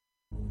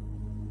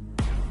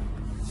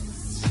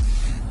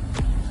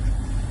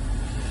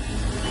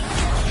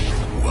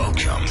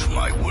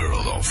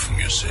of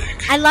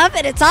music. I love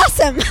it. It's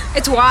awesome.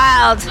 It's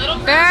wild.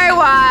 Very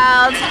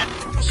wild.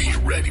 Be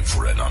ready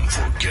for an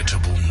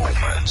unforgettable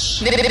moments.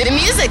 The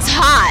music's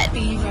hot.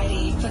 Be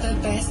ready for the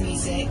best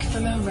music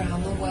from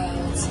around the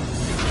world.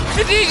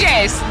 The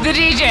DJs. The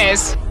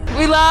DJs.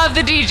 We love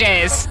the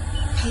DJs.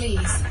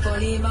 Please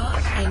volume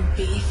up and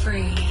be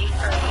free.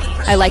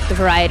 I like the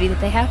variety that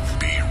they have.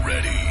 Be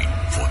ready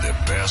for the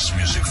best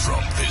music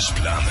from this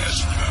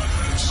planet.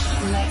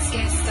 Let's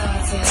get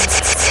started.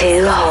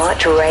 Too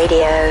Hot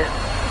Radio.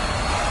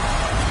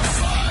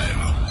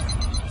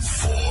 5,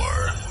 4,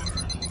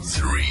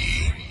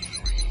 3,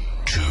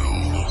 2,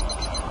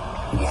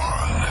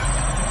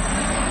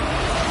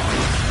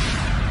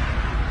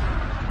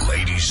 1.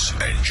 Ladies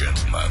and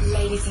gentlemen.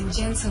 Ladies and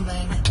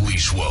gentlemen.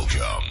 Please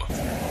welcome.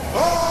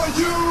 Are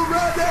you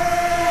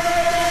ready?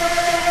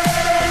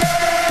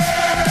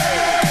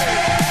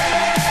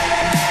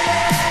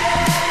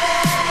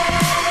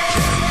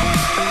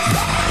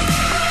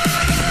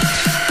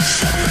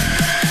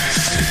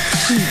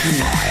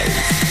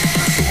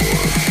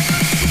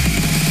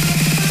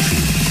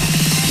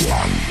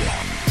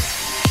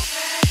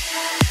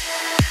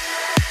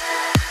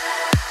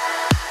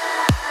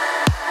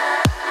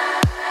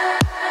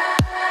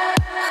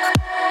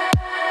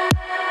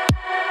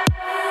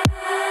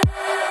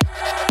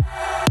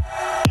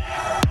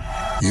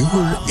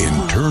 Your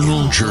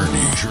internal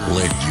journey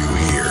led you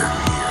here.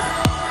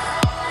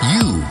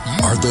 You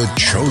are the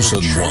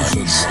chosen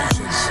ones.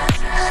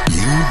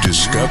 You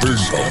discovered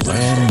the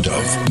land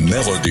of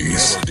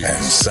melodies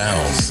and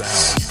sounds.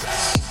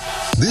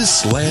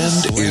 This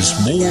land is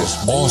more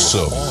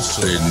awesome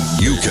than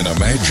you can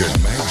imagine.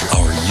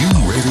 Are you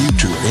ready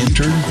to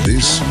enter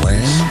this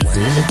land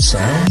full of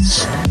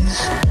sounds?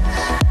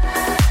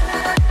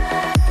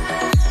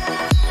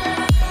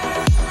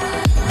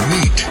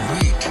 Meet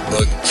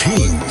the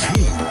king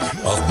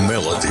of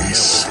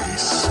melodies.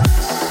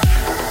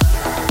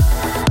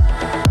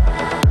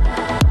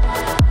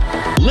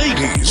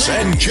 Ladies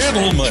and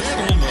gentlemen,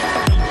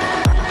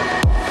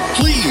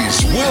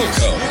 please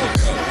welcome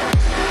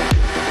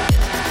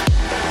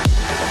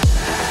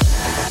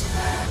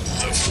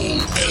the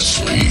full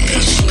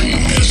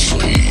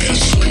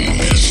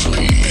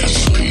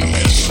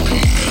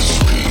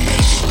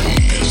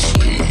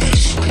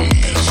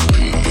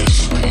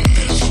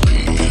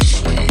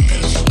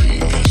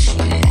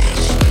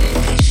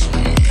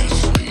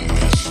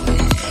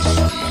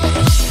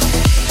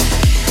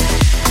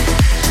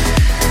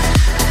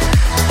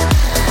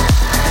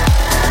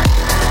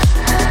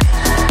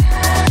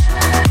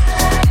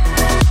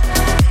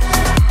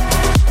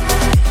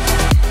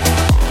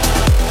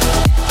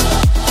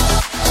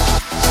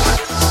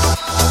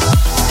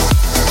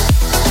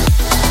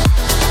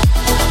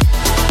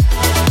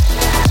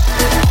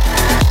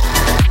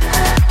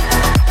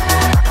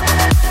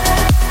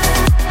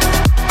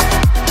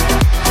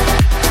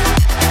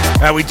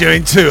How we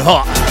doing? Too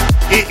hot.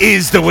 It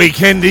is the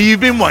weekend that you've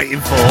been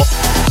waiting for.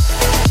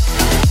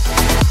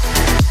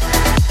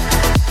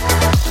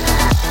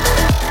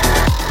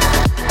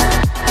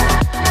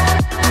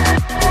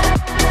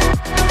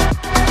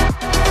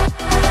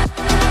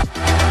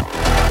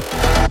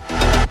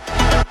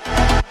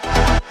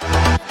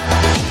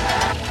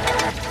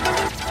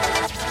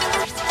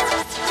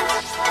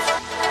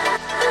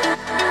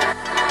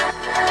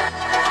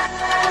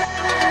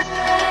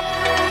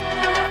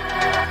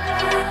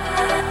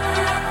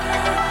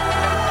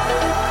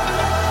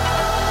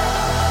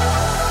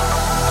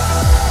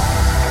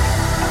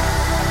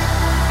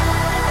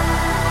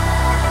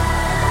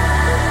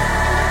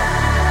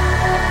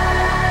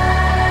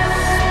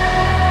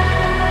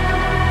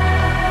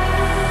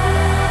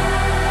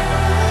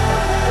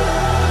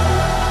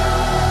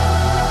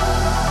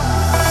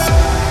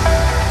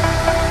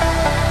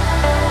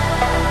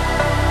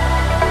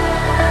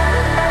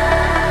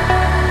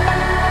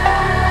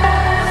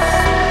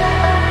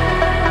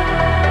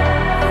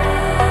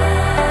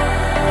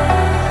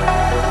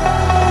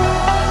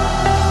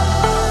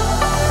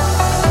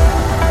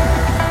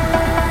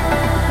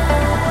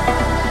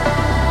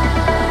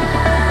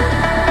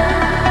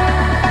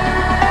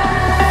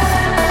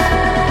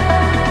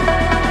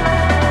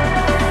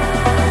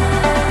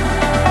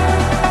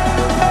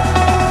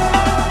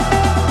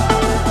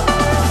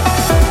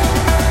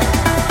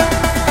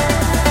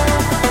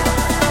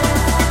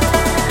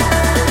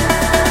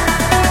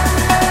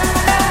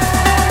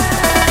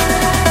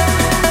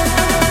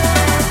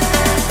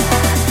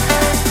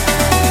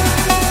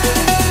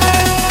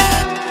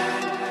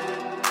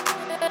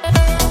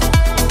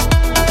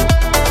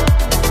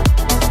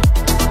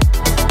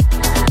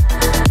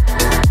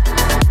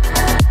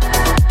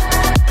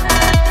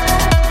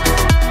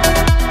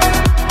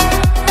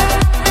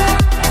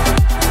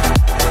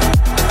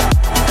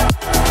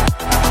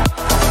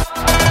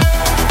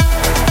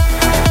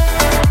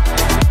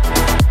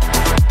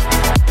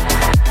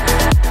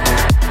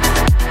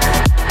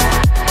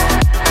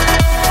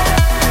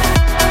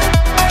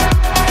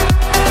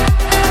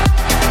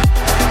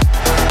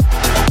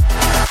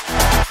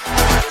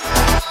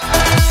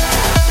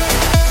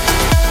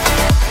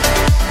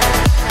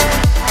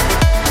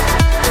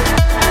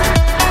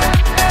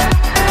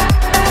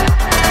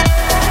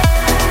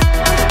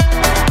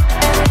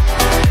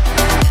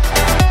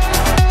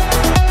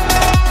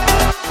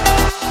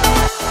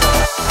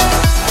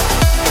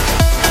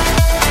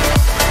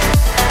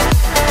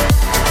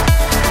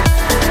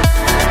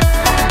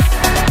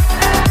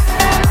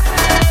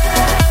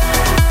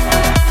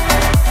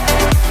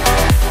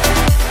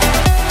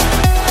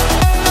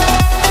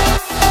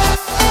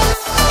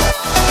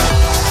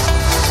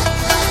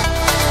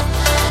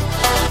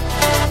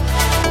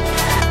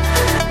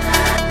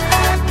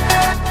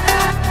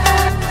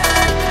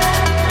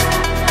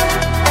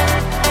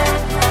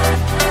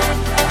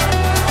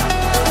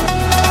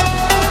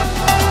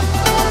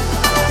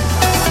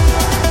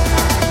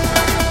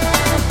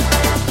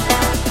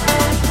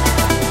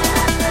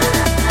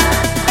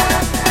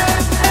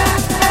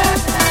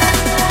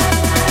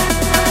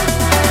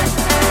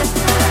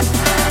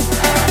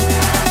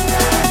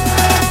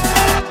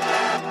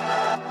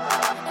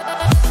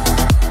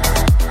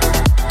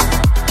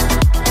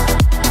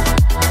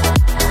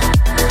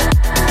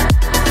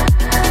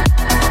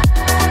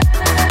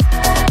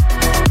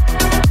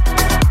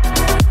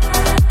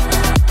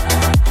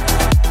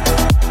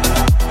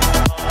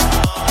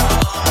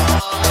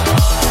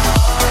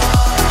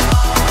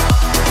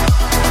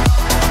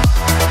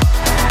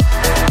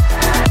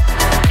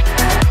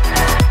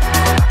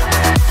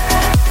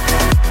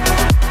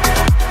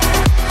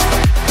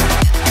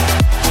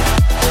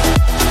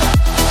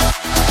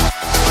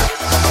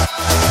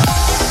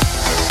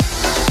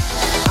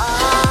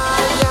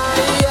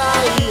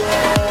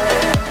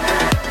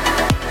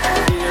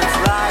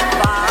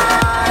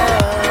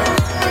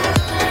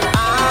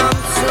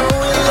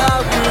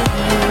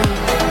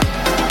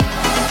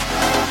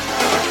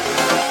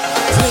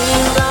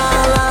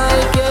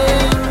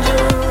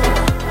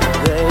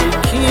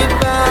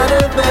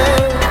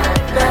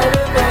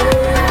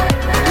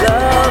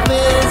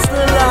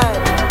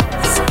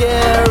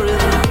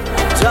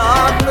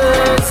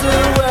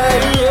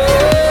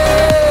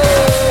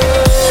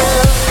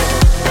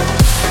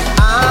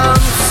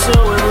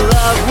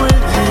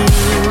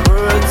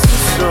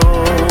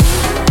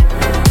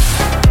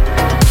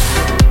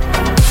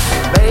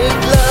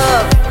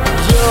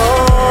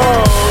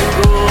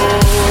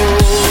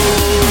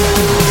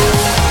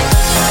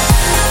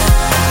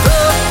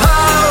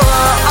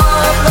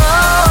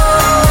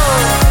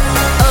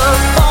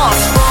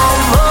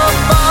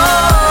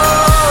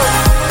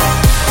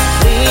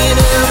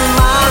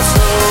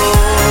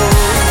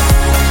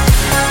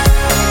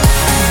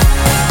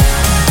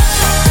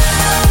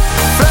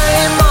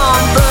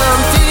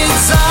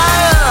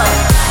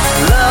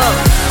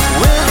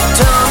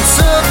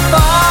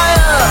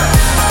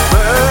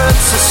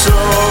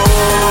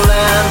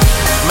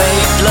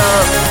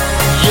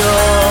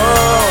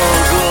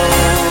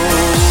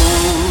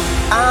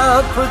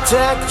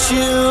 protect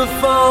you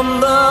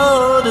from the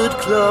hooded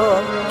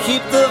claw.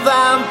 Keep the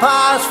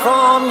vampires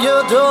from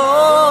your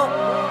door.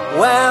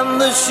 When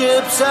the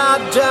ships are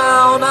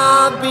down,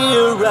 I'll be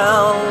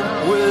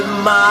around with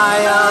my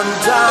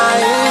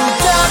undying,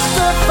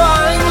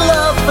 death-defying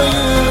love for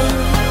you.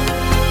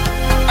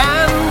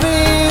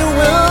 Envy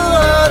will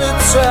hurt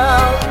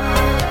itself.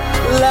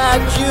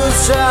 Let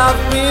yourself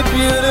be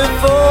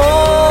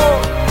beautiful,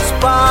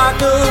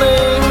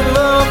 sparkling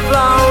the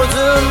flowers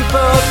and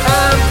pearls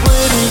and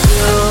pretty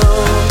girl.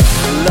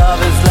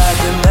 Love is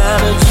like an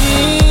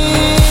energy,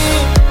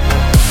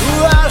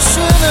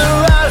 rushing and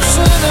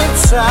rushing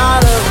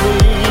inside of me.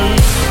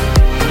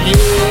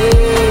 Yeah.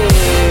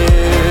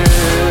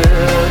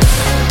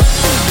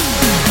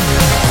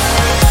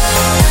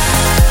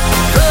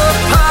 The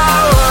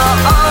power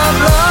of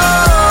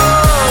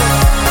love,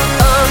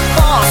 a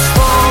force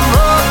from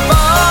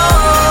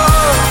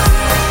above,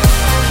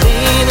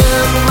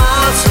 cleaning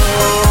my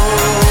soul.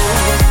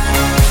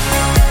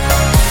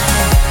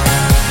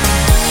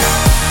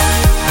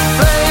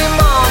 Flame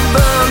on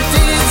burnt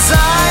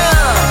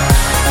desire,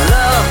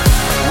 love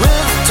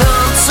with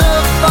tons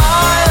of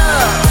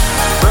fire,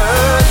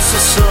 burns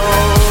the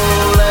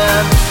soul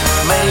and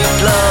make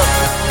love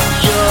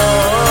your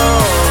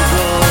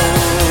goal.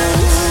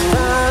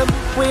 Time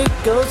we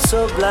go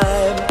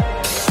sublime.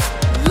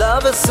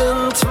 Love is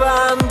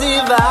entwined,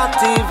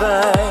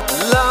 divine.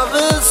 Love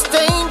is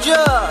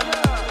danger.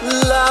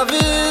 Love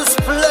is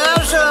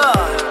pleasure.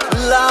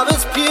 Love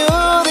is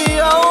pure, the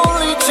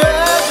only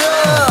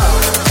treasure.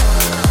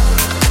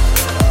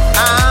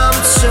 I'm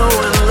so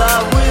in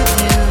love with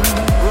you,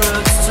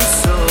 words to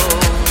soul.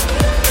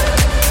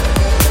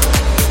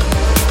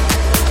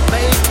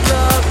 Make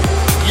love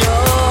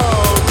your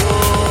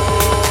goal.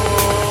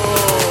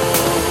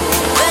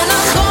 When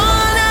I'm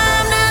gone,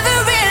 I'm never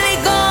really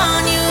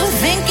gone. You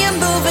think you're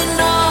moving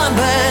on,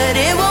 but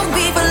it won't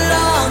be for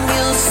long.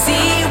 You'll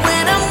see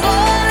when I'm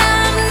gone,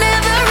 I'm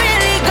never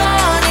really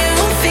gone. You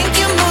think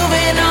you're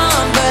moving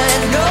on, but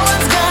no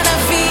one's gonna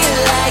feel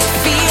like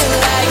me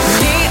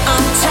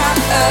on top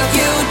of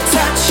you,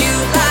 touch you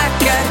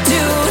like I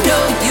do. No,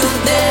 you'll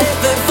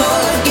never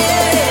forget.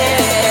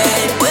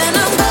 When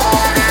I'm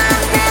gone,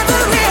 I'm never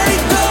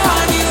really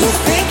gone. You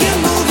think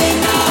you're moving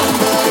on,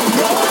 but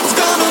no one's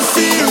gonna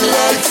feel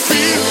like.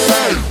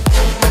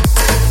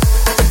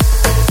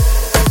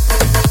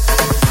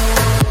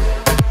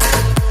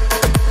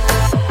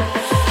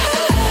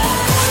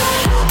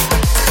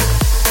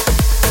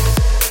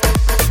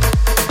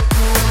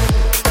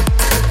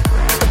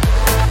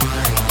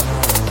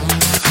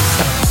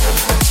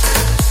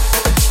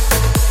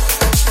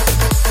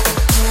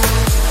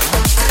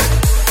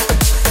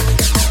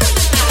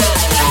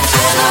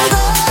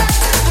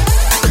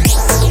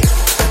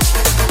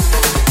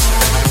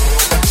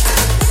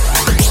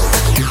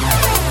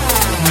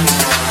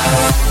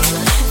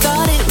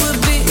 Thought it would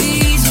be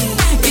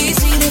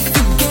easy to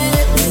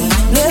forget me.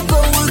 Let go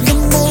of the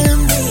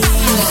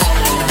memories.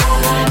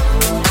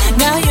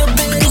 Now your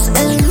bed is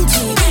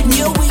empty, and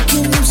you're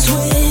waking up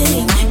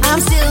sweating. I'm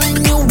still in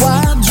your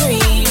wild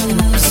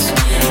dreams.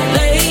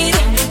 Late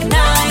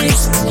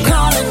nights,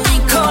 calling me,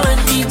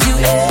 do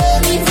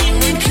anything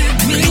to keep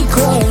me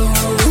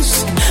close.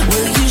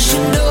 Well, you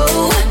should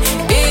know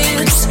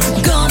it's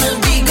gonna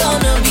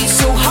be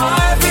so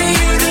hard for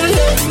you to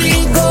let me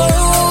go.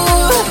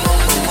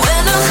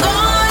 When I'm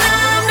gone,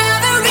 I'm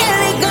never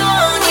really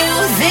gone. You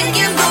think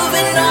you're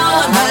moving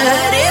on,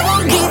 but it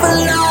won't be for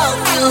long.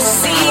 You'll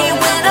see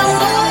when I'm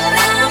gone,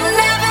 I'm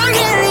never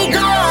really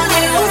gone.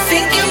 You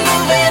think you're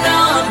moving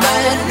on,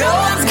 but no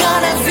one's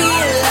gonna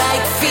feel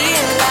like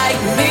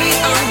me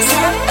on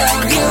top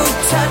of you,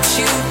 touch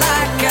you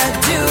like I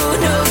do.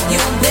 No,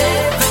 you'll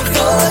never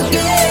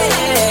forget.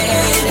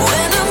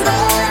 When I'm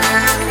gone,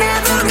 I'm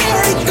never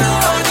really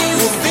gone. You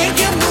think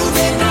you're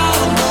moving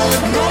on, but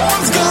no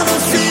one's gonna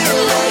feel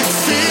like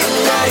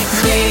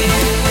me. When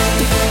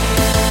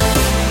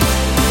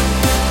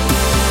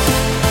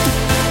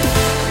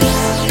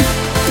I'm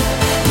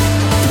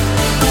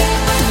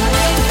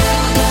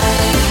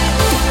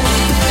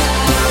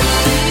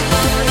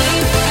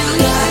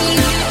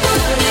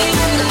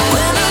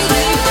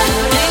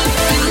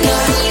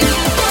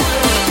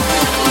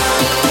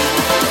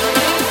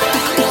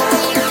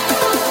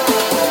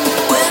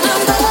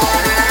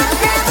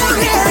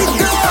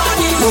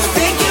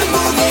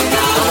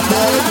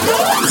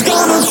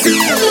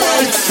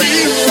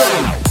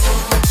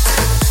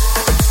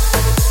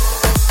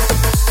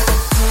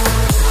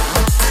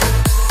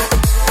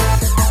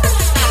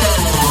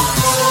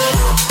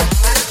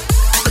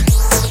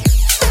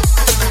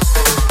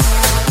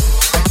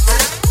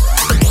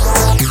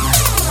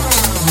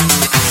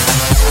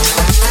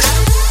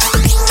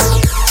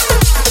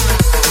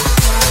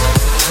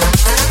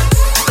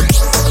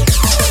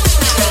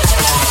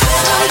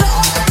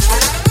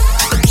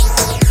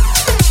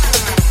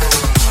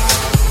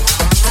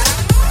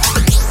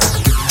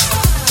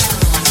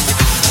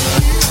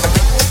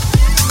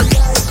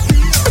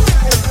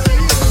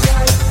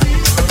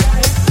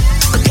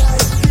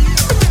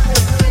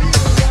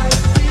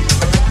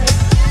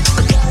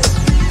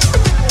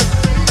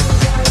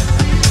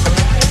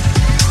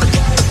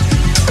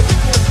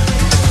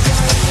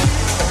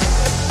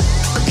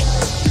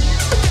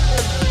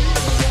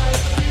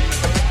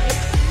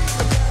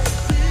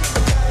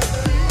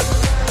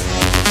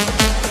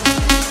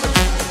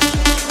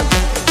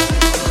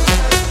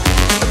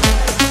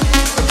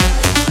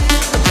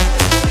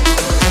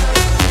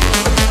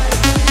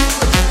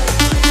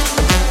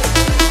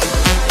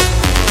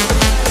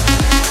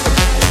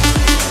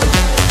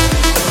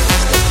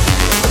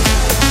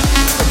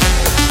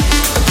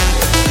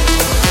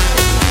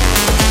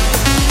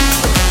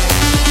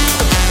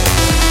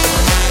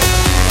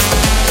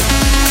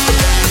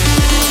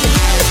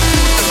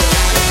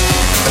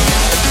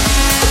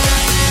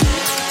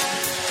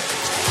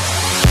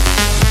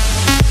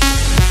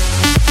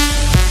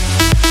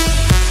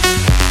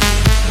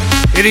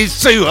It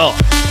is too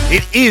hot.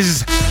 It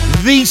is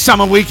the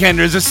summer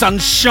weekender as the sun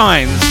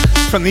shines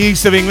from the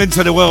east of England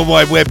to the World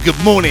Wide Web.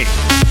 Good morning.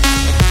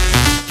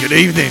 Good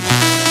evening.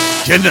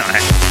 Good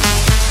night.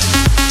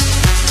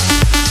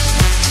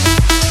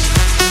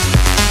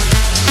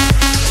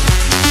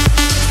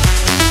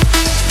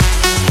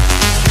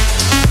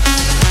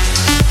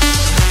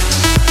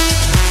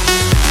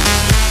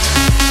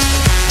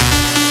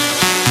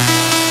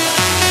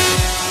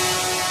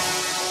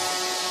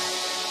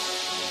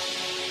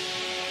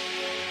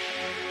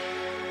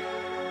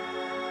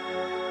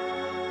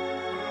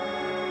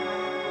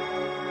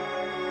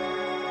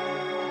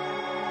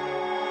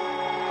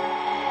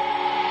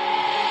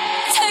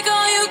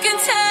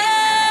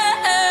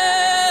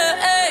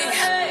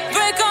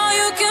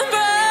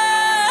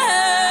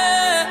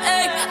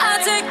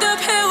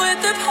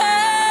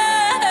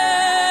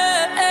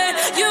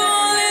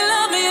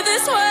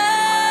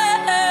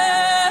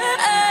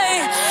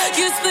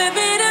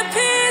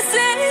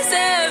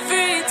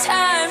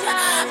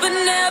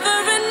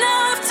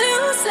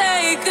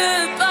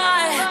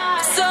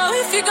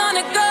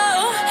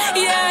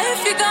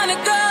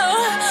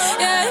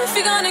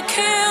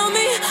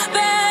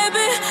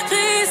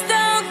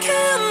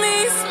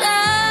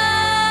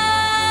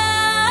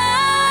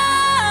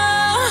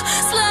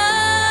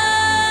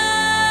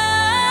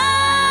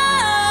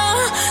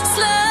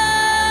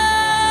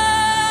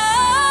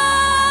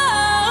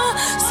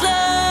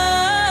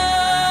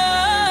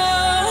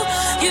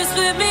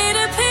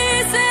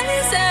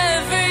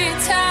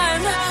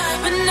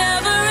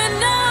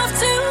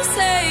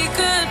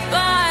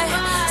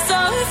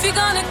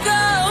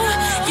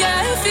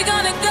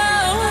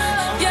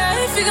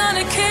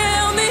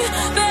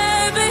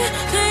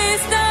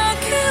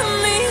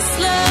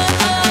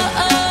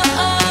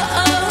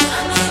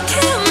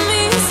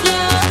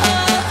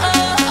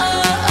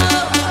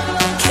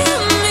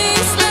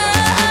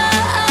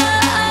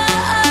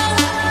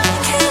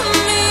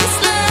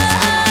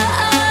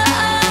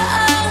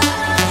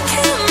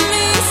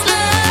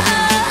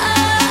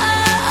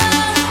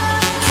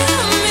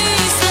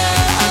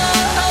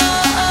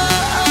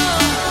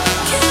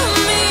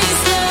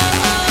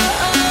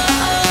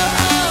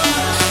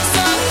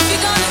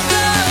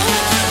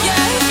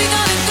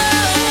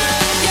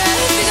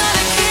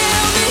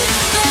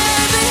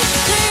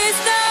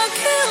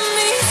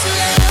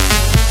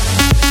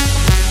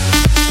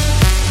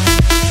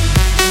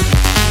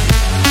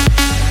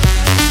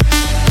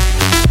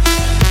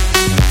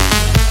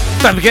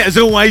 Don't forget, as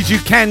always, you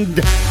can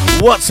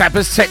WhatsApp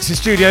us, text the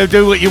studio,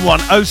 do what you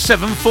want.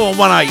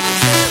 07418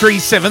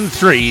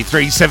 373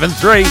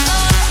 373.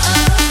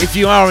 If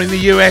you are in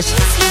the US,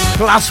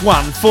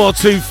 +1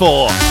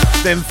 424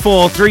 then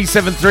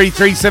 4373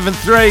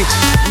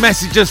 373.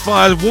 Message us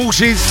via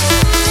Walshes,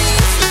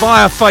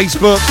 via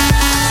Facebook,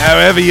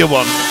 however you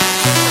want.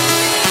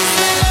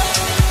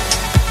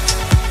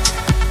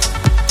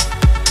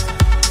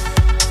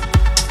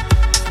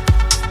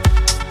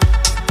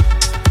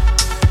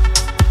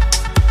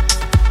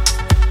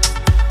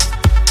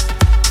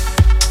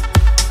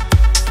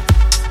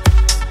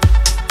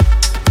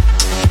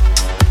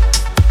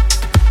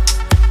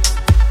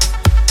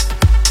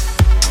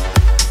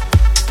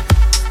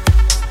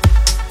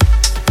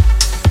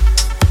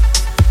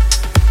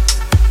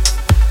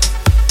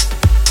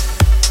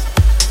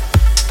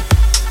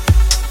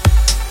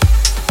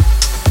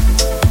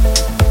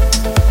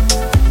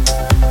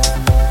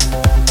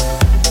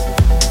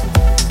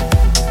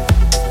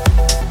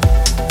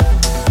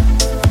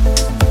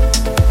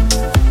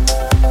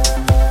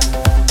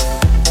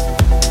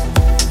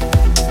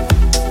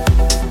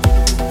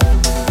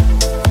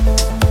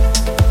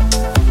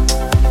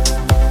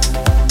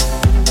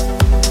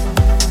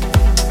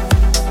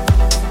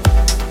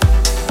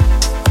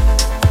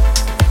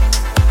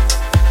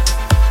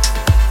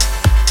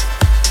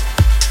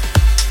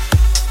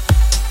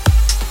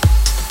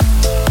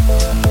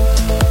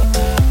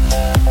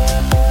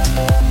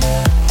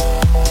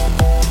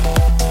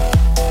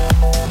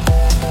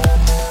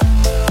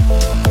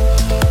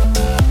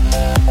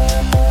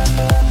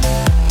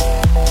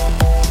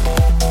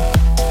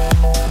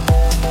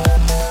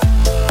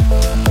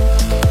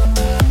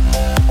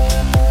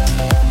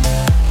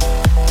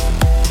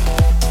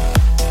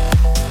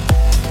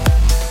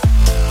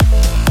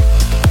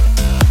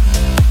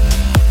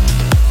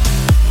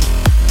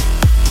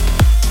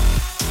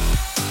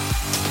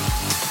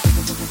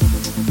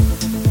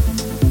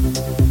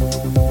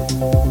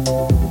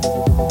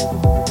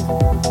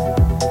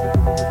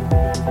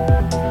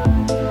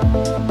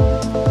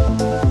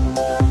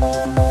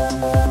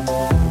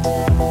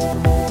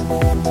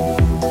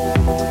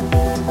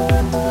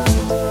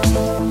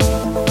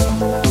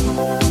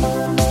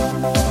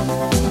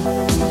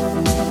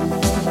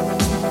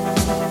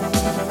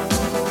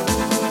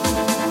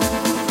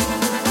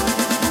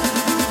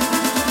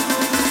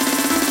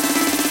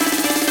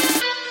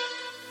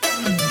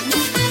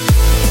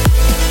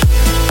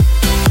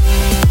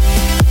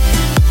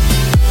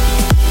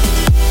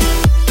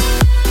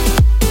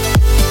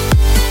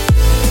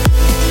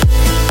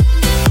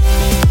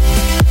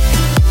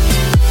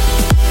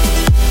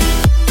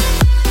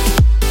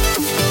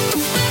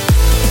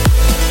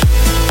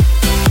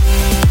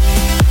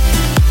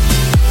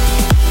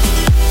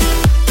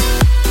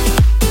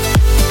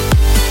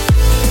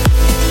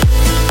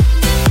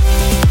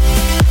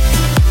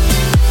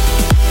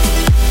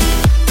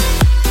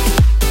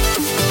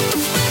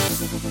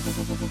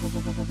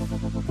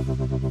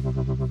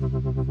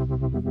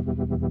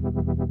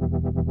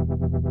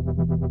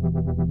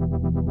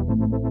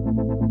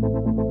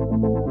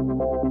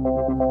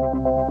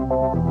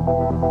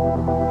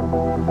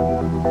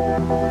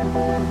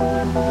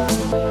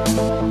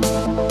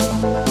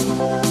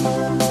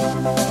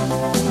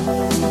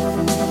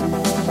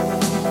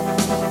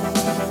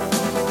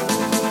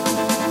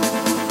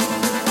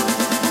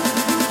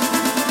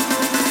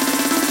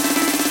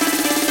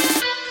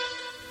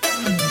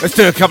 Let's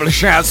do a couple of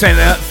shouts in.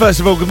 First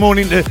of all, good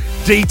morning to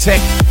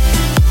D-Tech.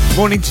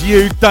 Morning to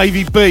you,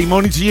 Davey B.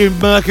 Morning to you,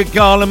 Merc at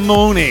Garland.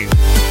 Morning.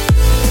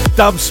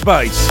 Dub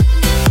Space.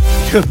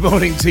 Good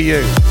morning to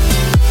you.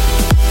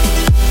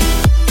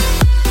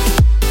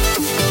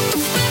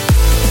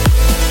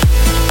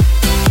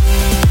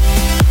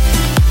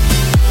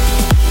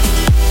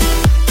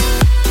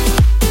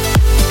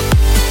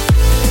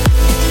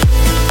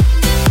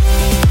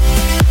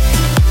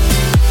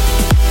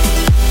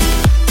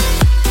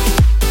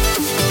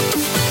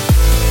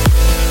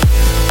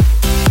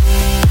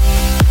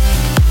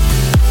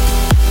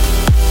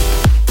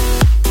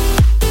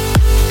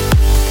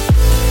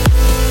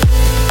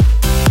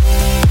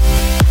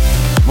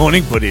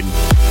 Morning, Pudding.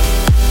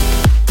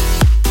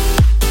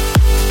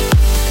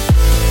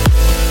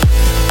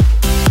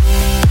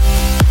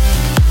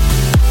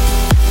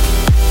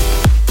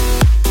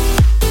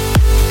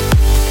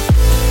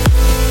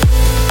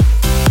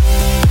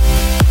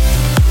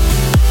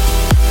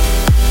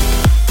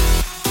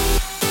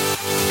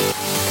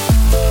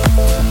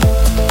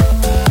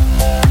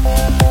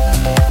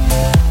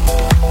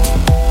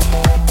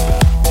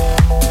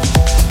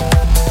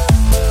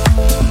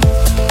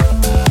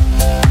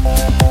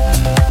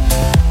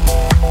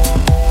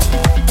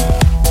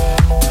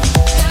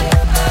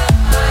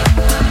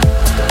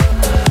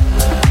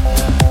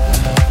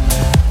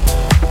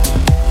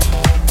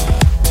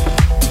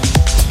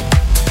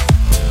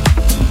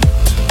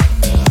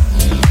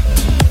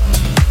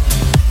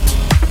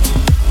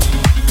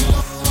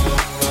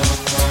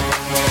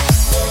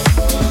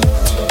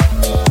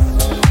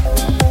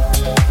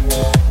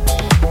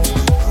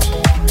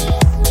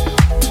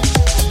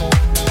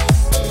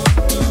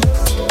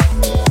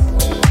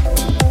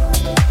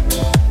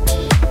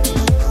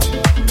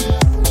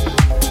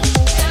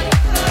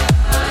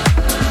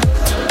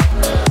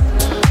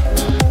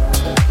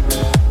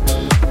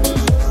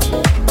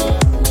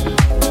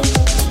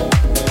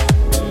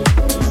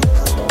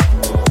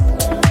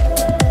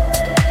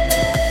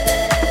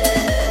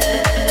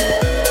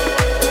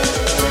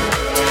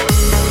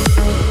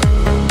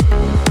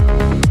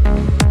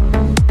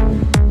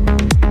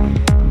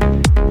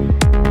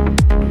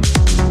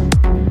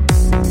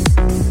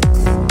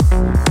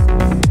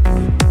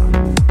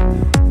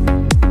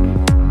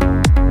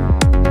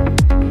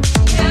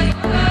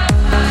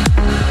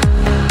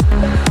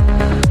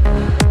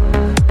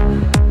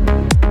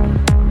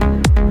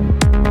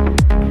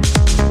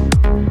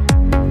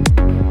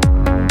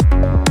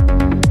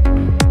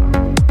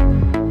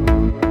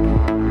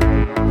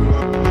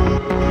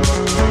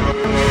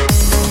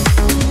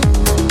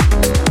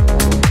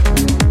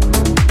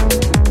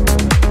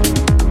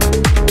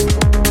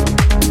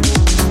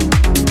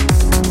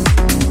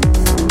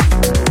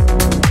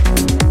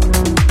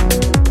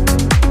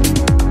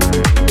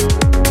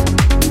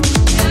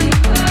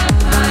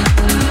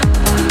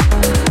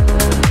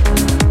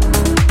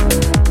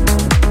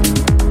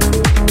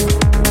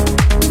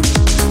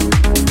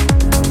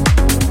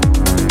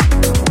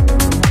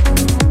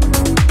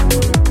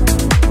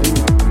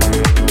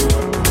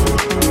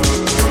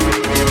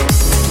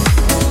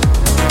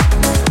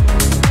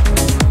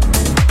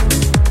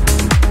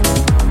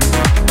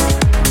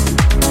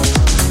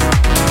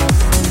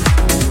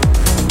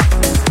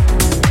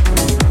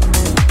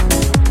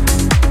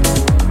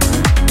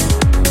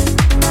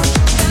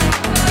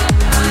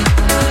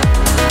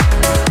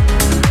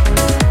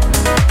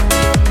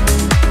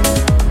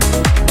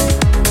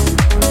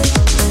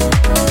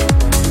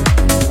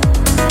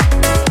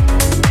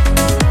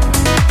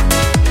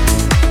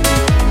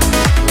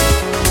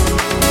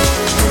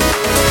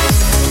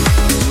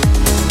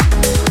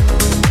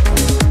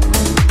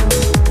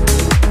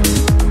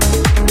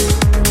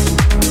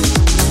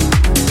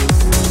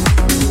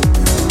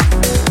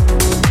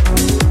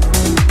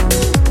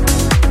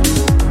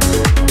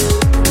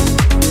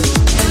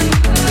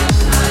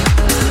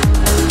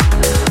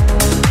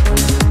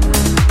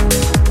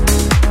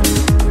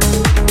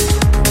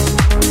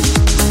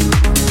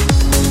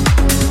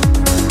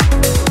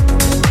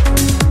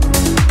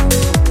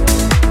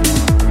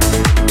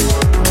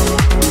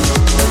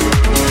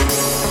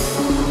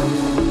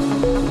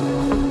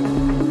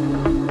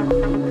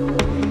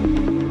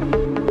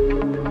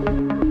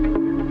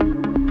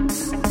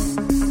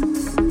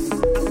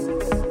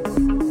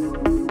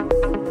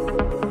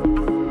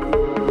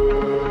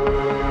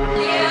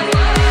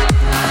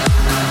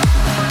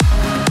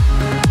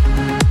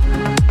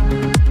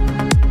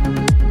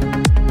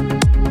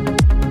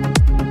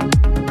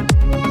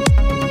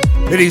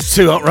 It is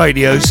Too Hot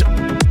Radio's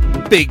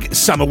big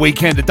summer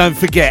weekend, and don't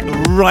forget,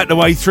 right the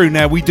way through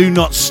now, we do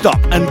not stop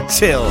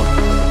until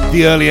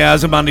the early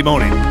hours of Monday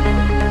morning.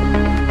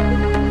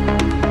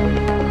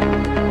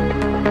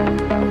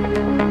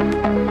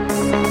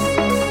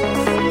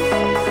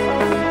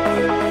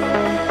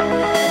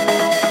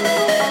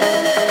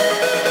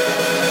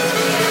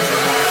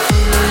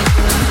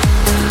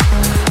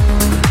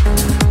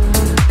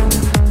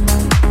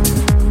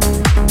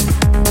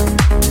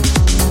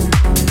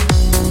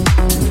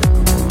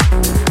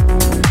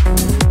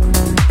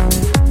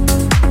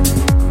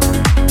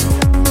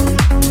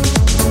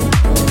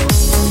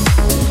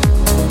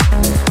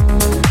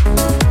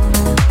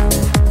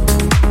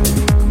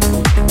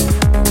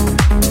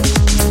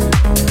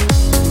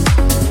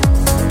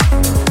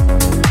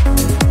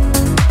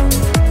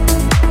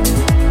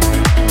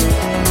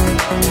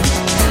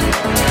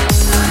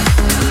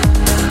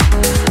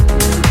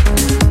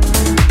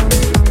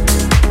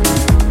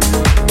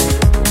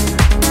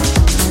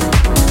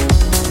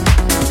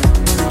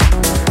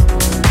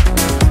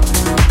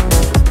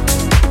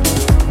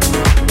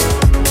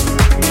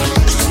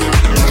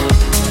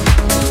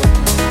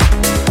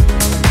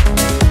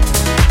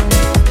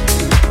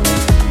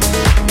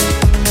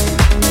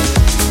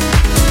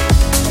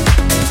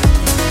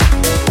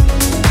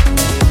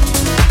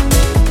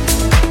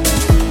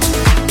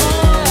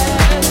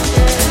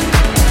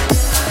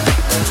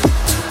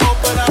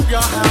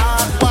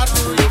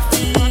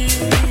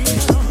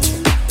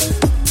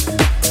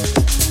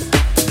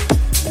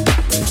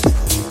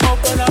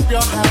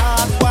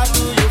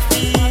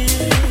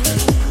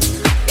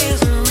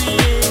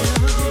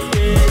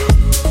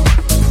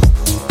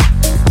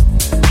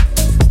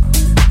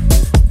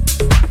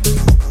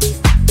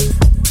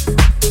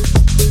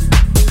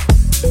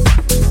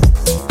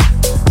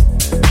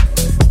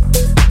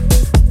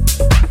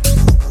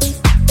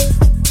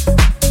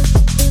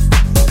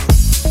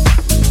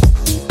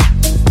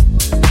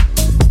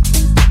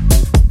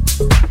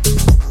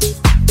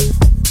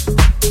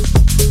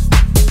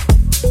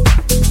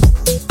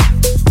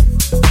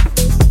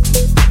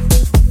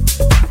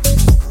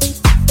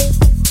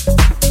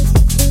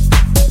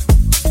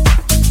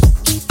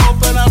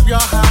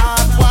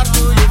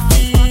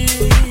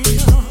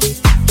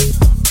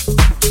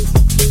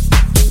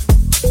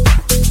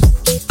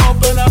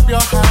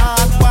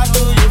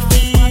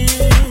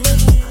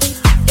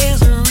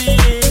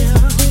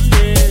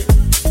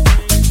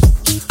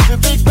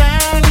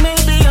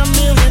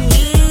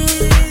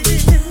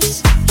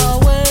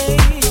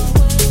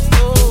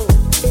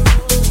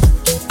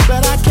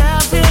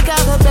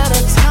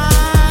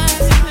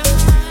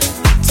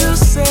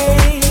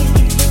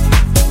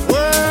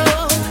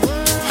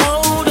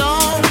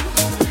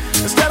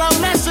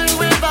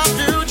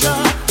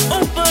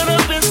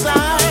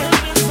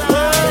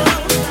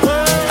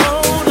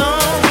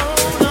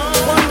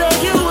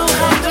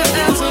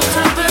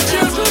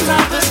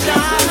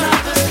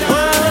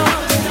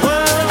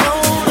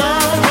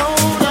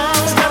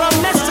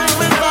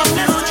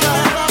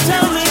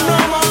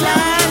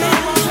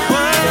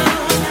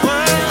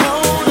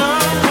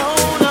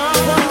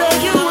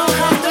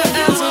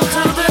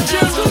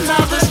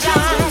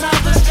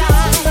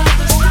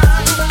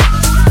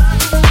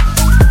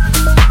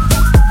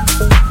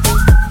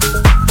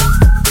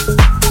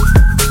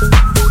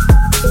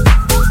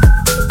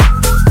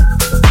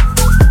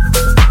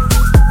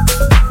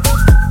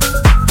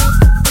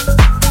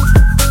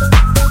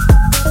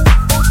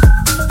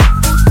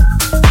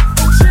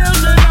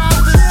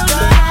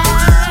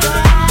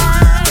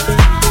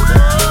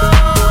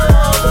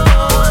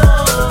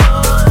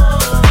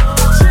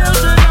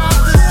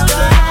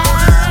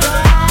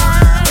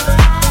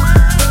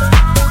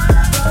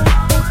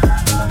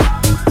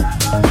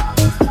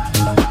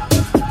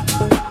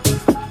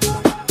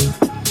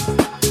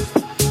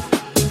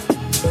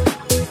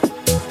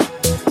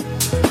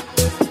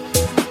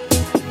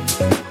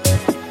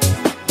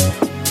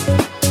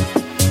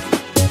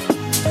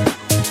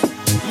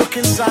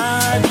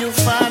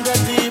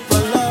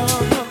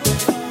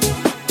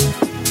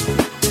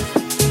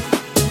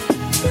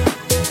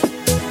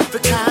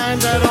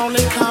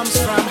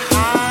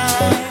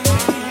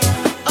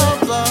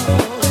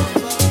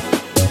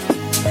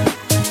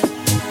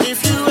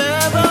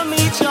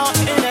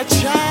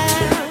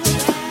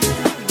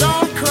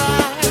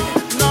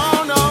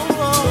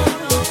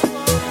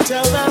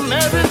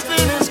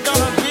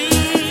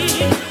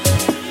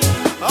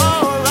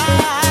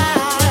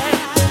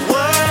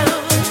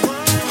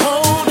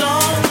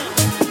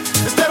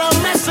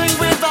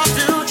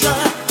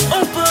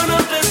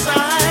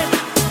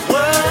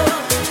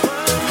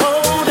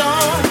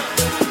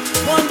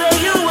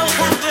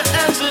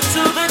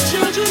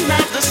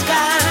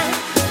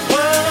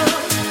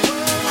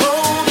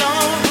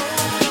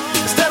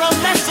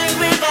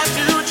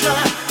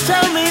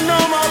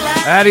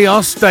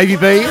 Adios, Davey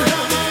B.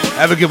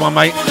 Have a good one,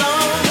 mate. One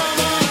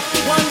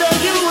day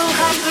you will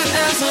have to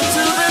answer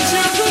to the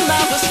children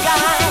of the sky.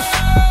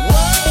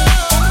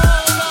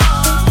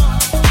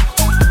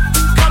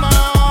 Come on,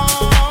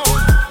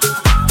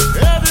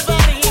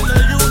 everybody in the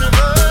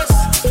universe,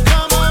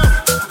 come on.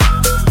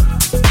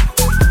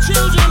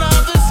 Children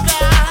of the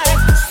sky,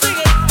 sing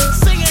it,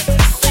 sing it,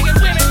 sing it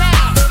with me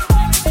now.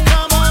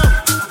 Come on,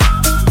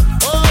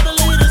 all the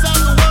leaders of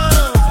the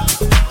world,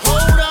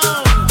 hold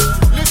on,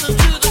 listen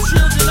to the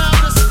children of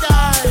the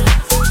sky.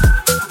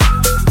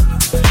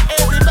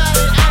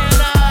 Everybody, I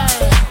and I,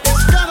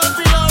 it's gonna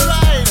be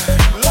alright.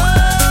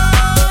 Love.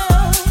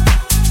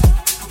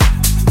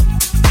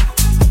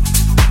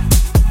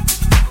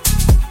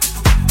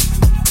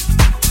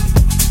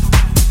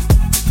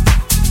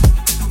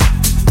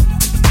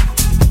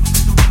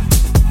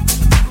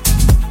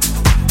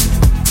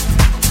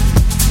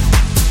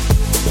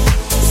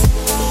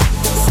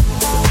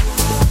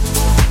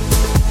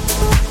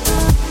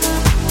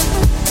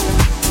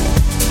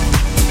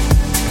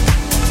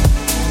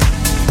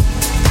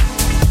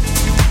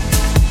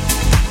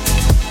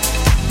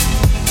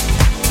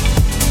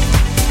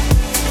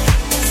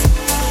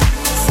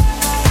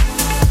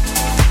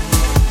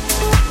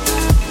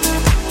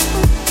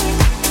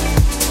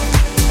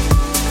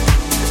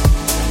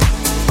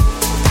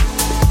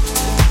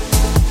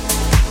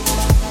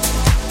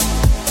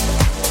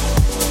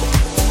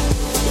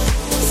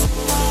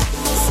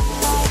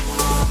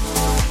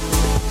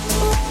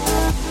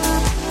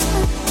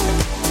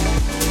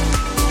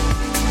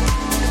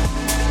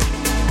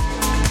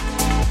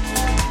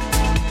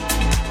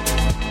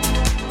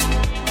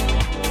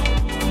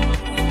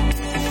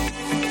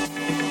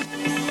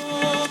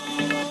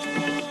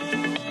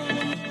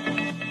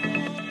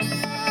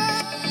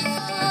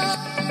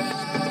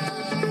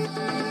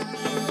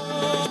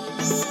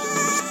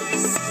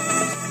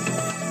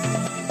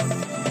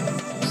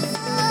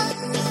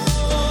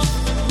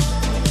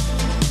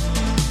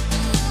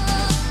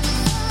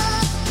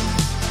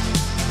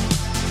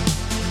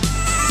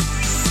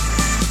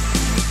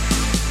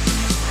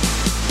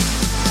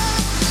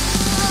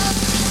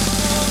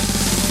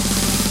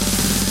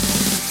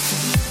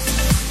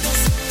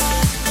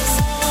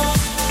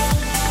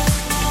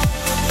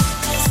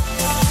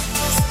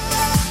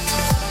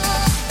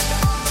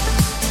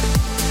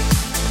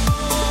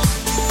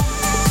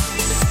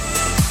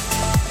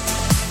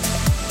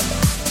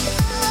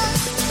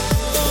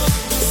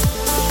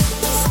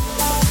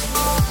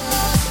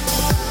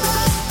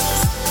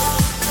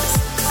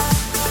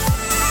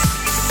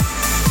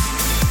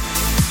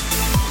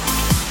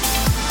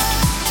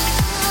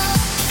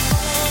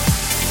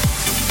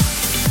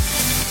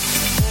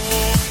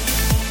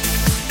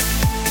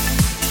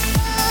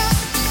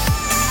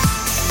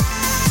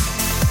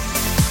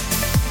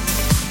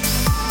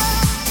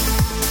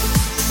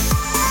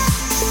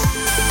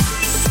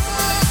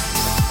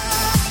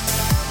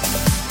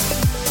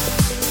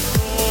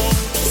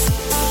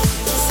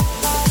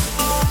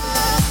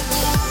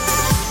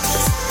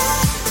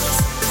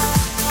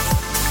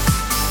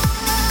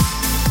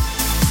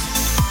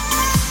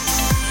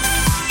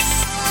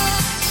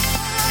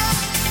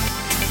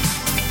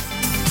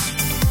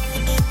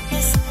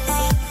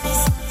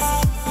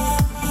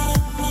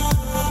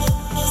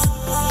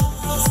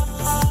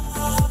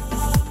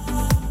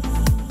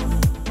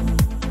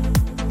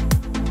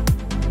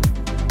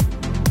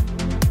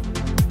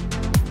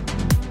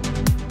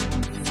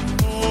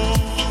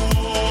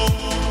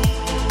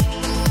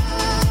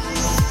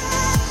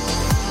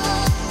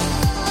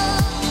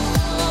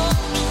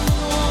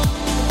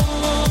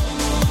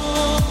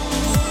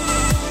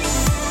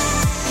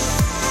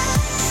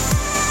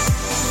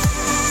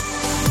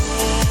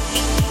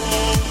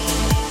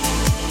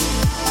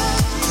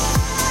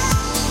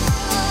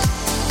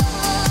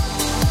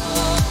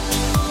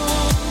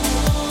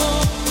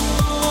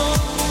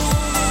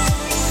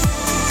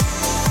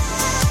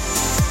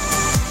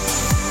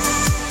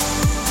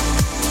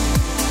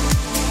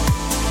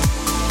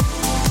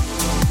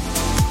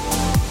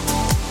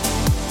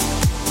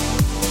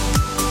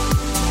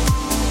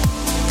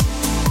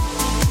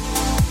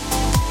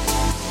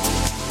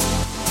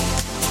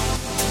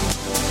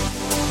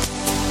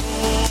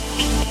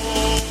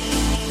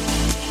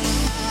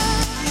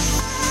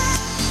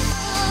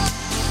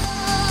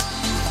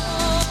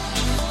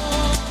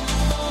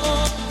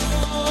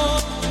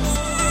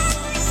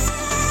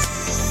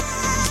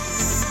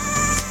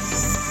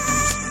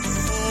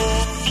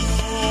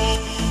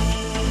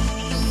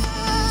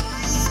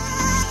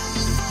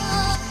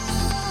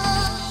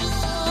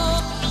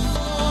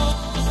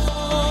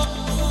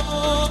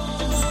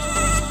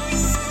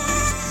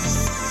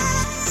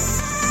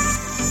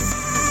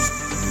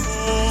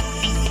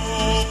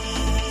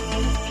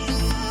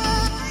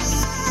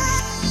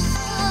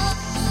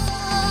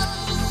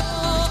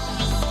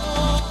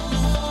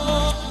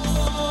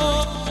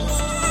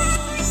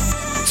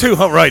 Too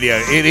Hot Radio.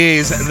 It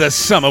is the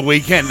Summer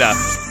Weekender.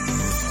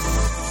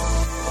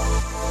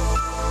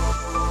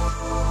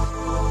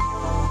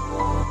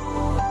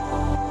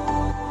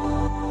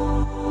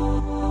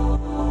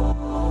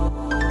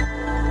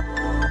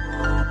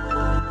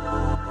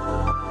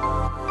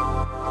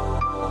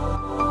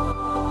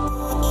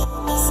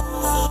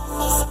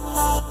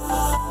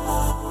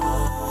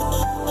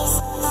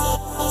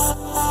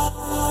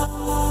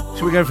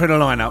 Shall we go through the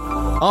lineup?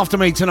 After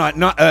me tonight,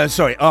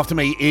 after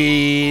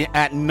me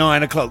at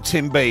 9 o'clock,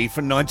 Tim B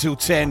from 9 till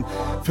 10,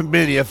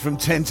 Familiar from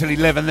 10 till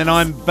 11, then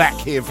I'm back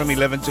here from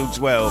 11 till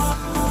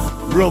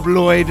 12. Rob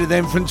Lloyd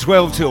then from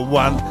 12 till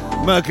 1,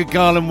 Merca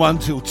Garland 1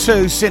 till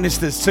 2,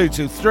 Sinisters 2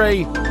 till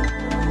 3.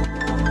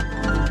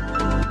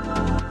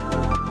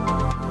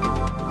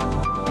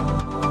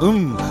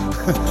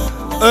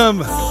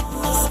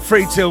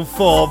 3 till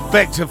 4,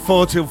 Vector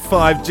 4 till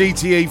 5,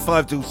 GTE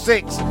 5 till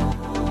 6,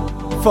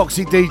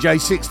 Foxy DJ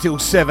 6 till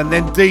 7,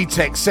 then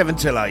D-Tech 7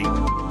 till 8,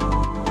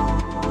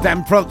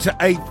 Dan Proctor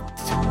 8,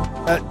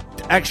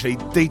 actually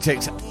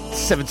D-Tech's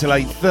 7 till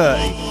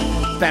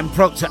 8:30, Dan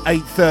Proctor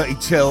 8:30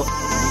 till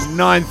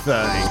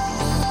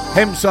 9:30,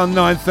 Hemp's on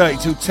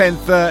 9:30 till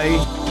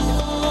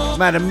 10:30,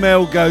 Madam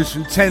Mel goes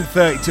from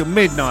 10:30 till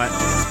midnight,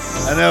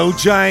 and Earl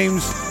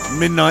James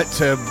midnight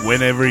to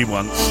whenever he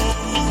wants.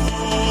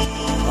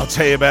 I'll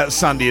tell you about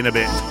Sunday in a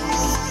bit.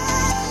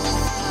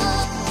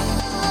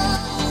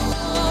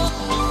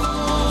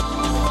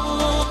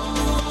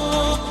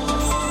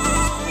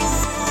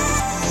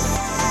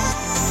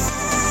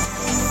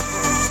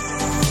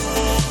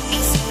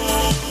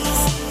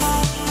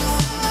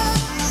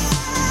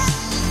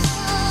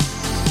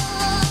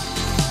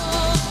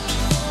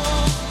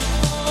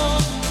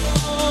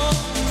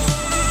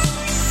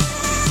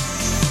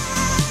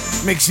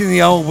 Mixing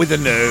the old with the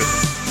new.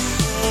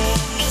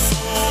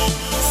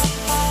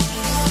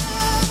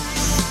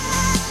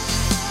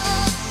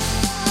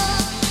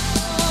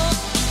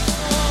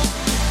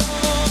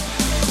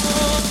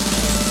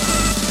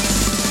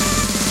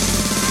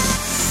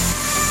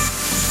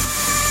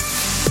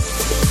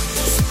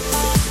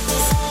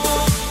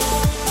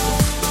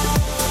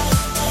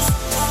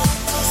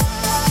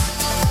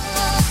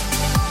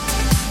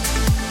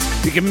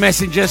 You can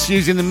message us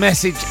using the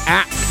message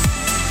app.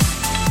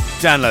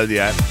 Download the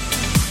app.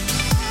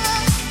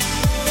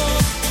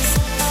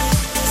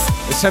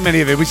 There's so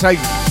many of it. We say,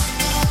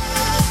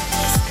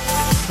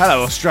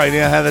 hello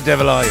Australia, how the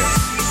devil are you?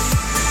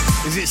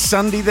 Is it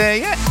Sunday there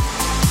yet?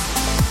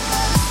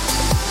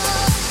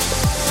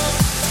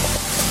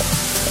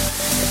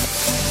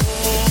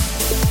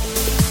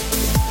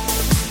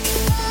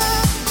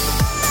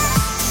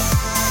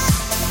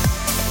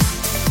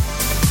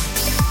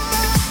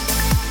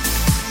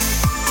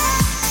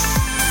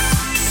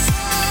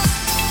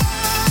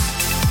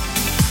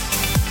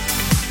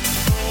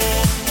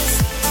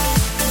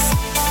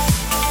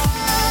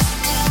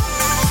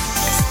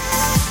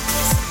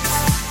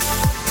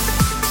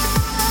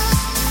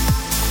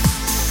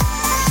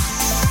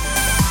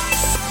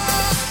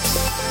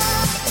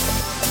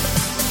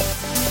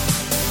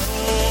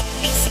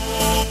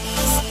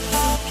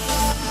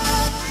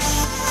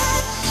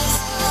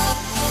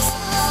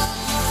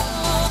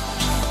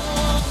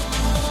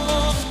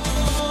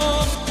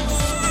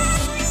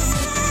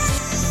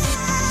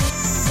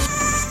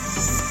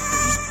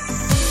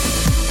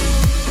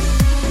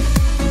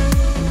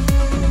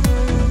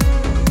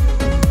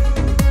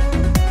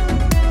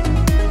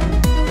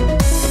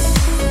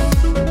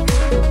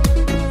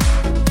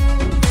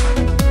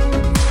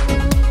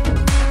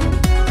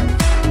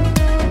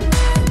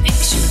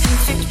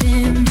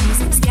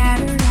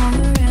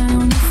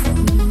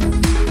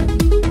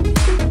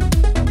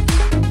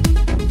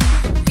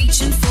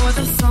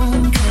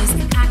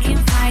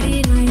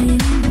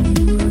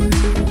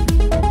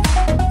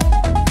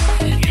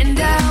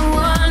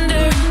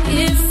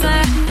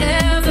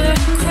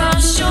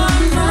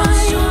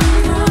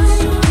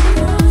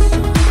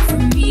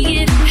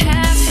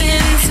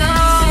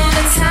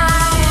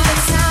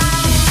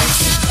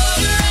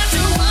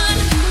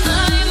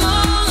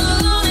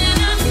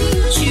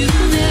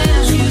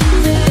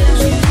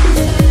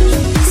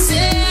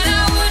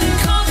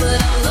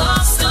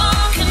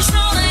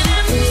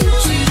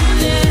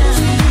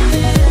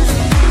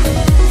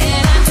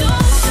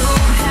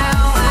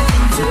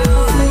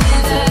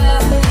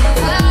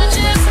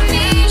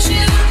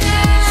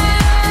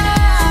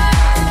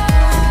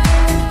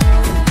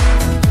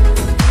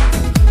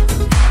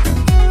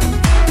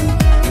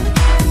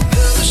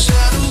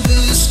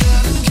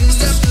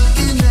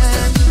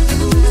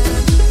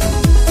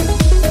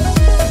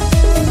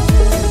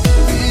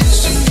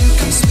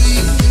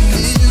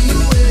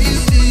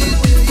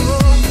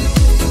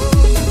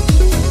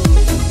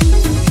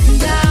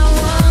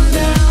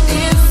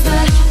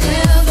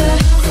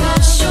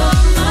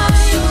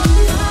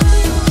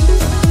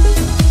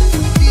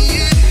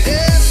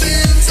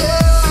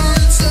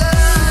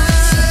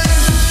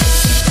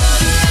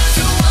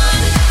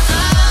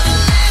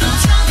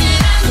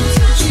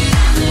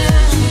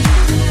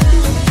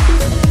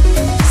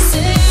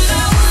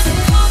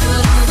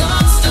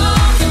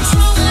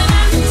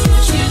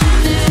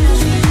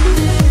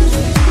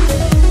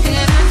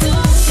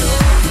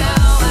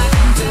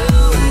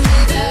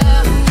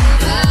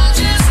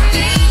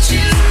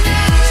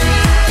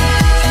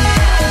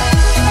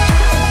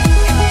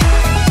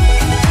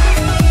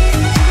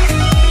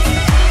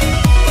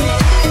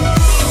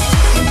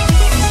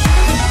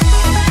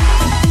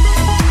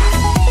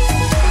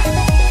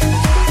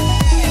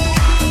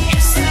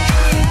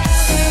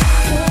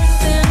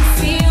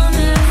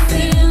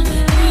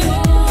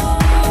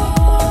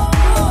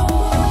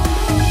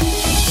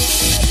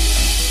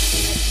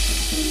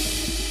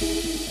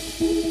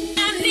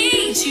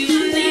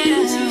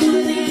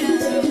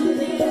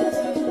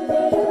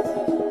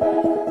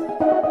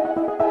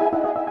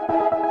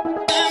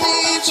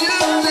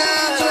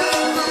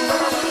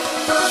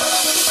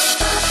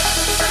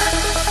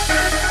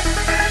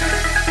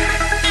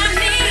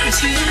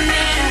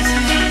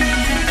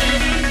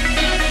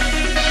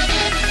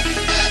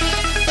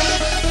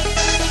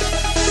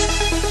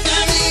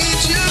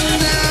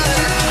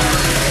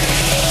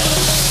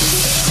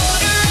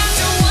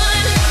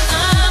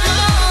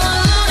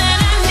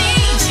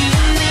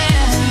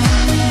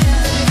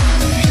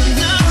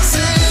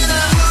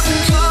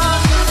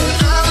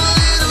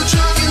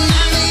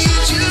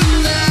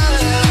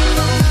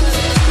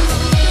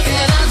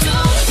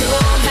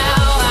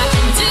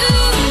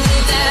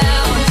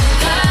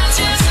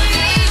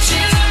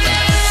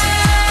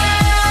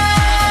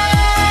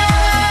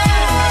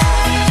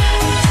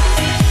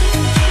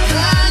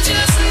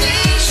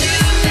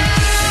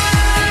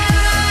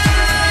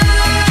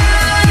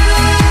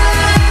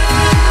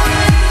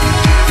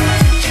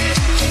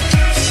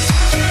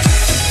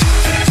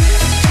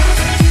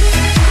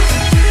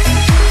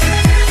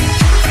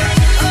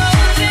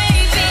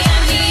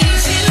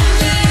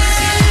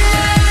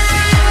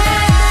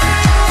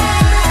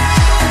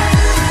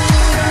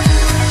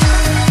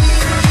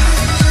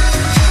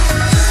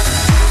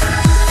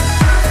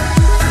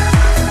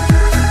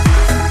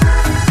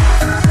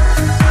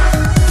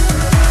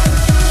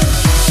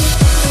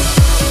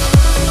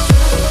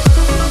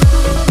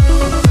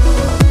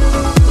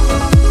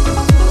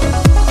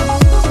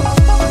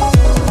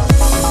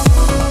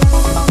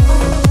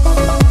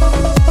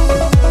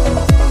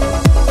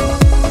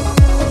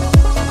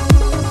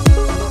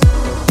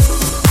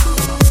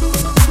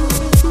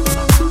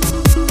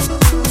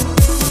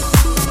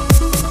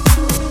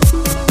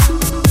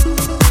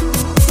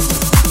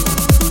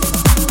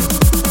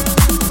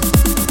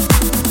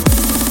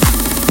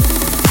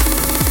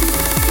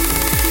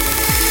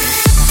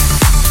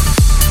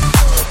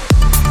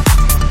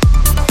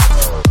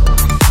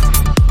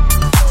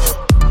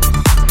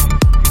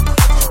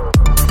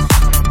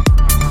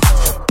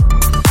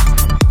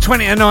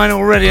 20 to 9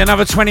 already.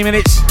 Another 20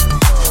 minutes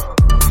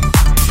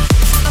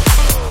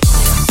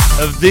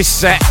of this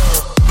set.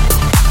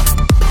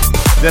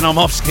 Then I'm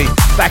off ski.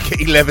 Back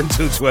at 11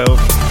 till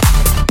 12.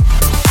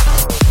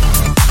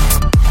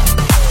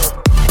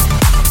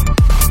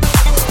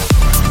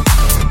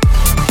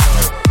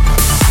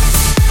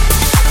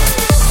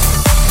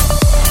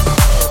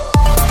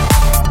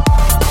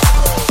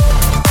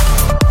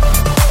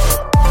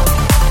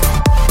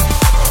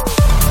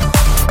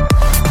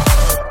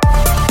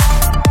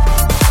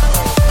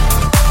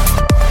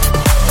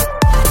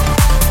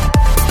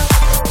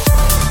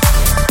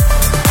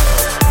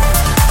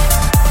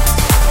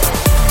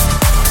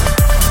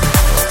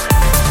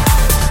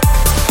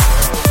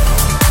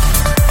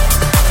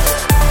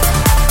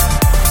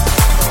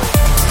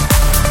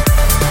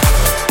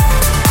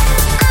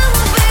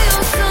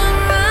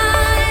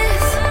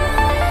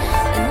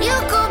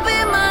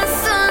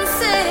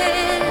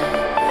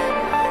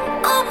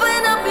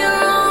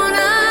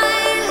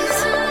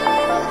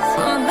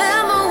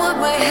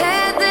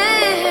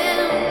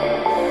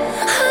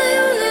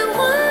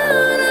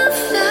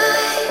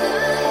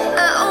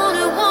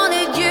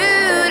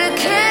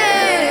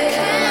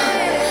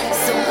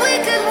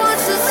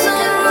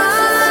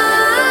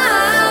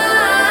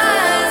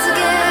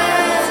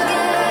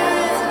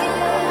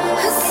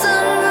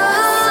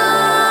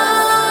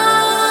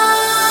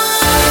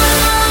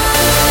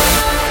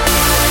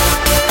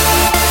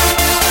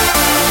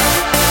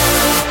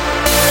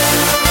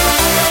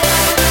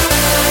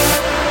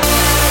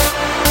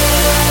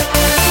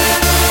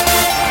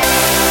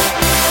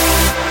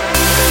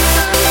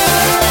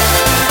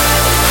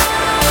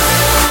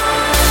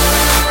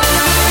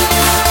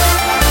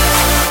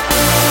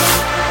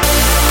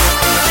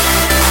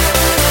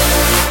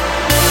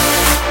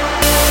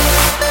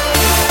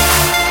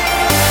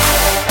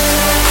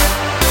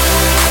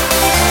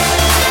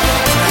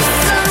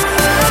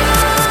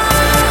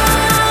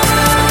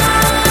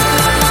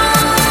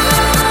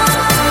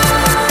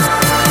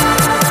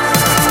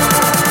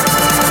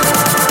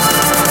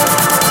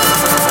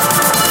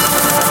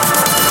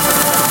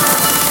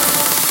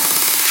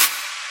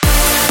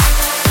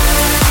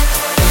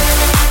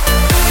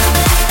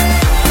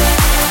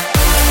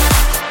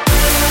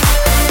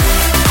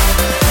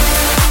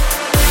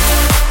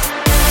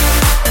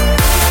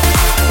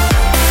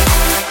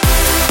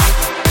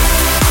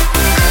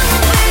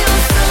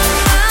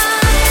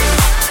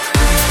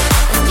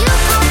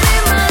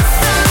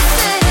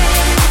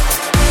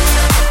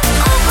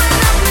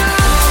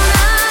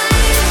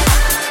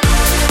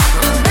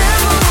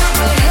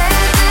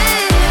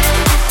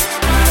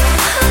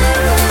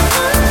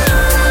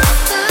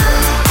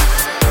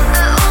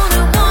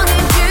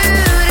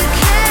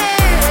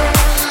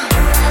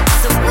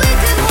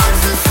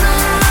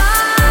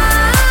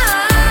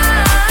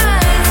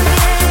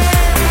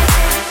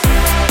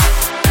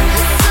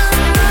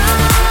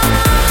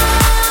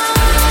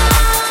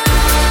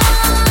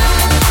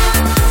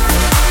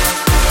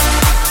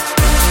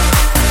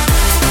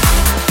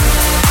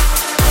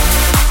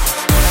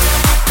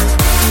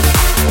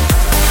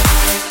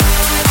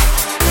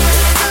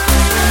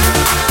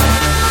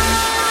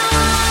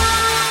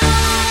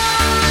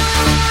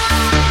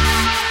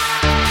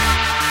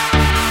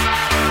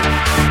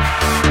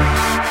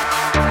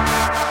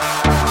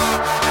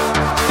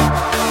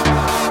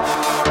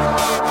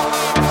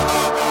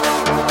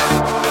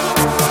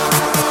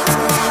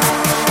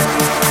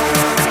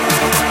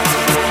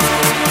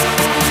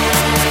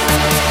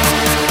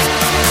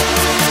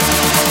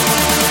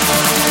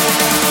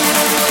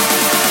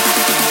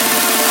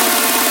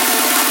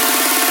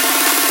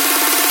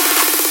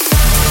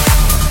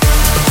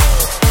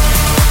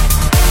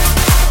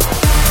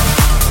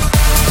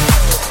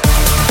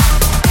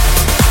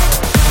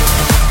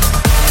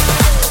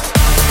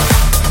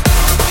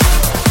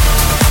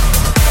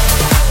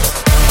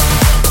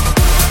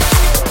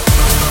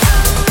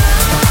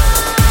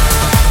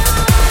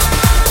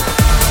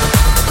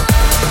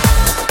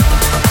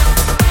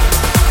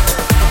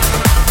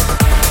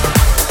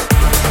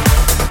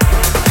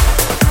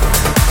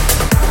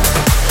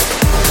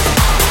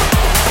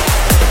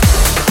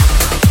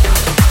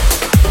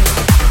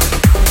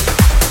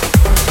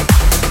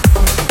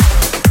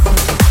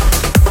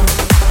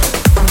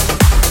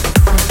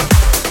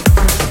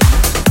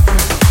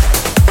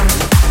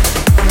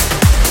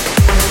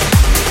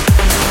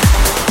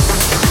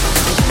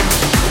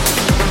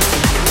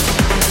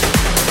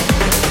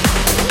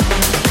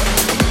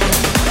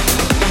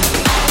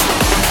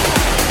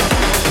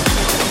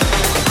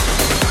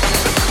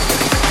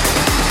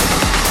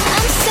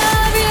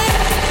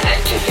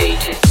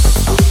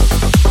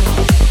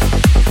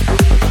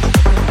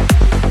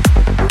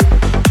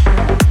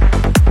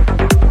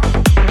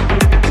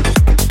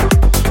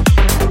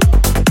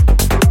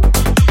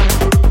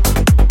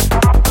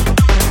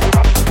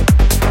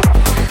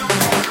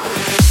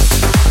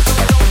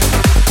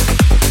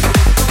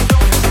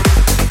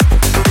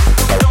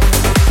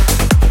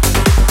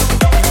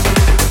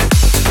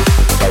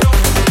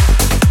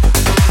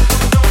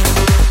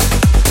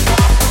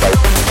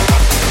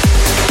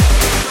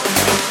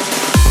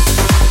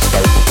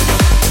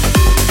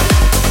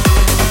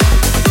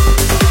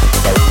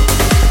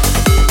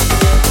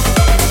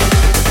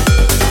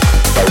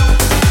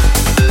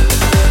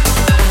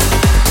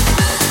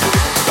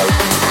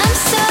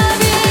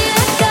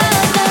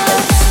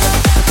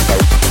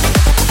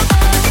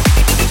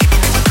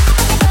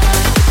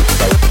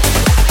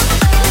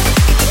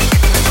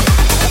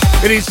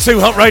 It is Too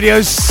Hot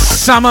Radio's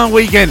Summer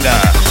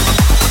Weekender.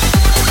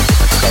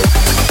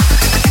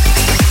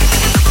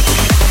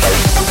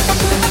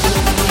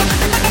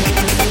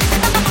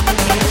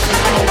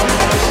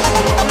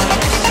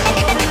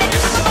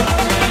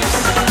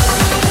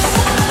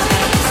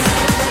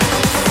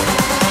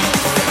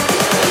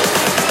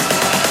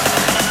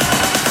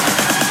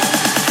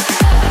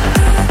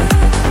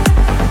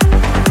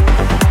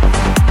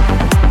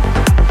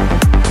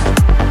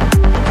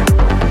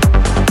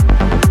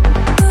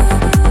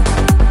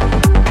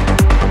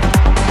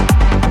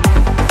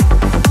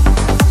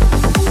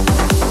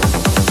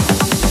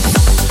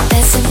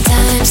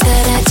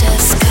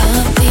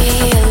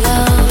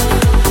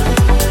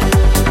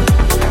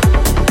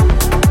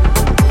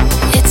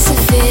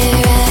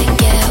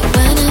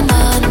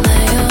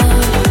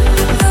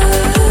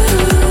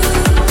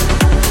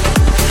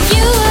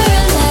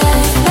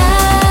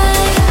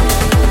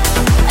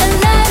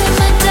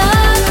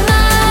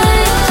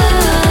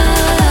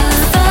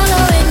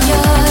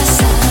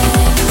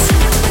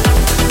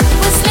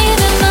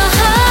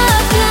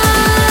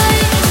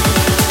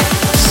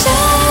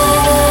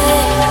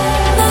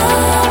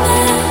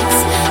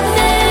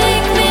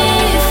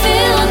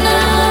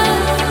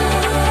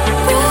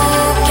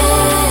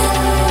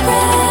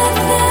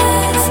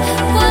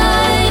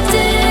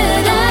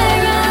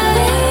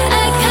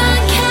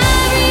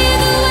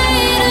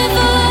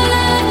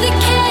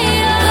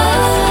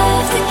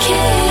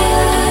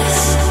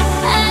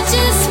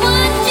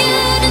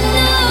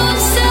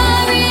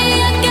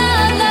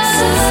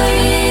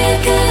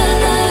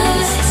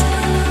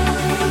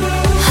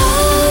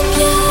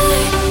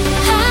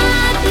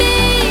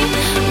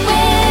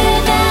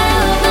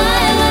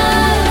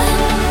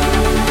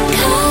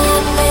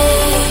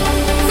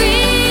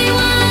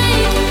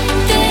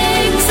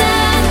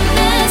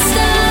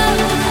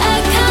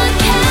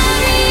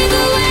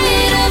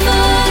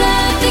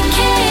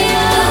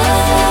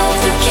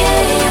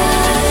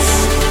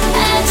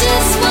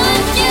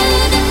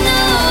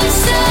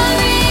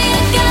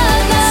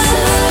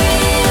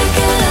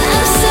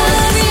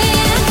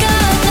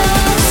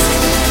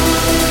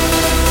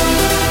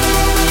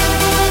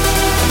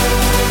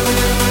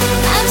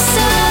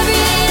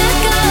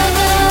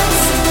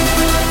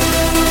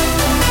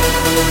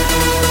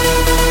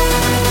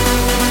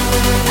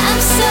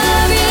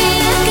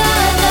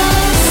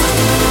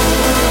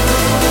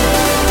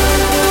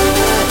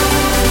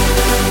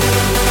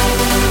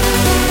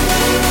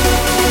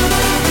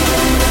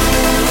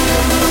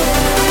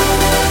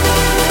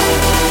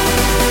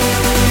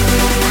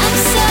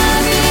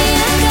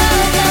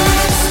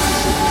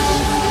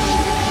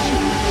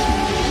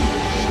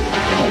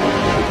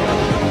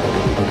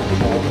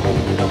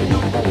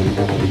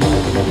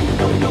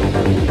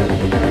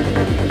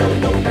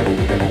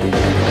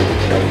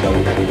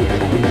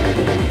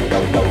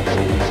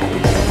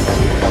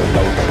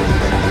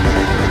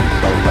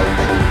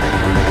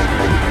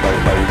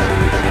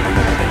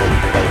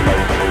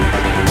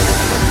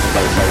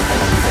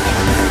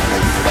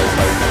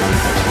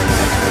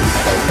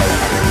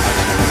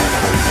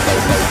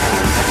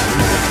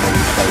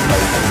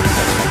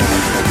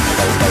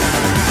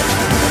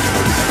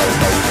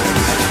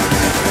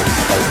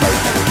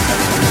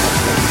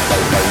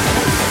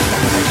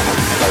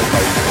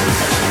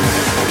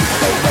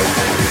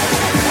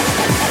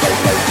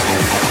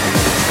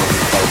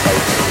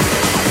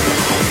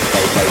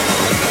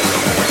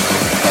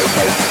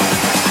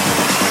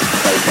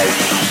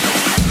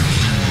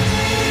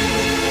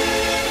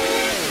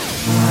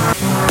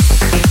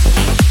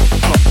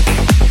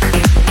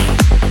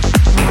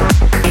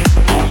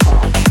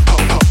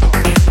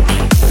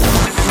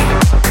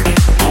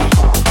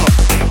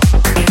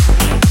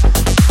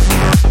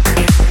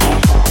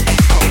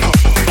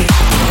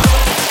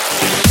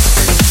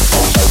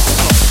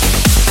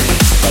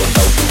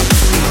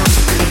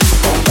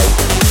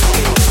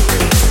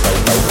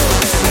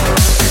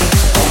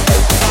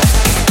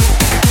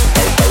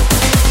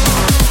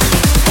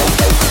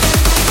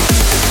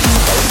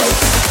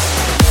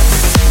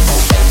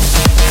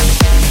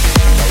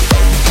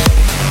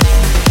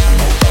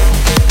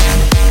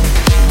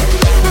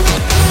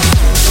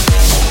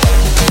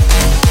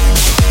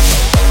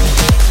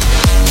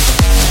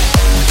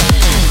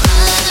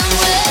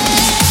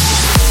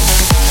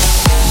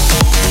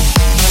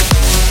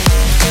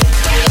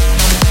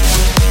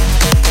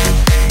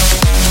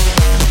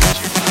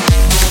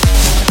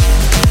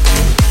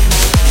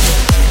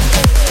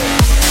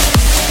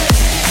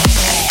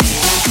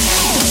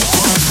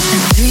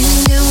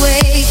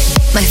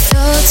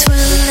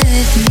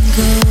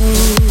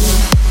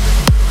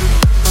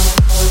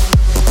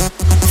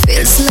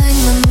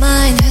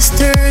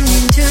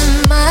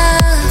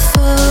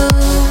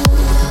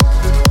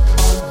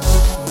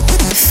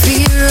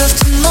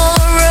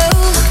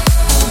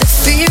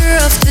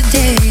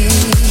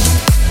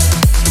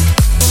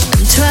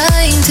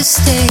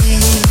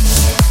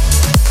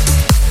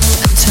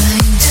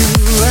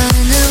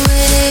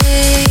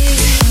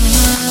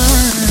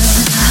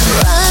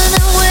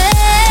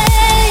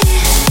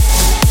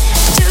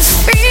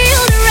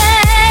 Feel the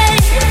rain.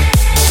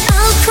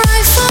 I'll cry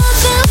for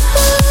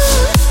the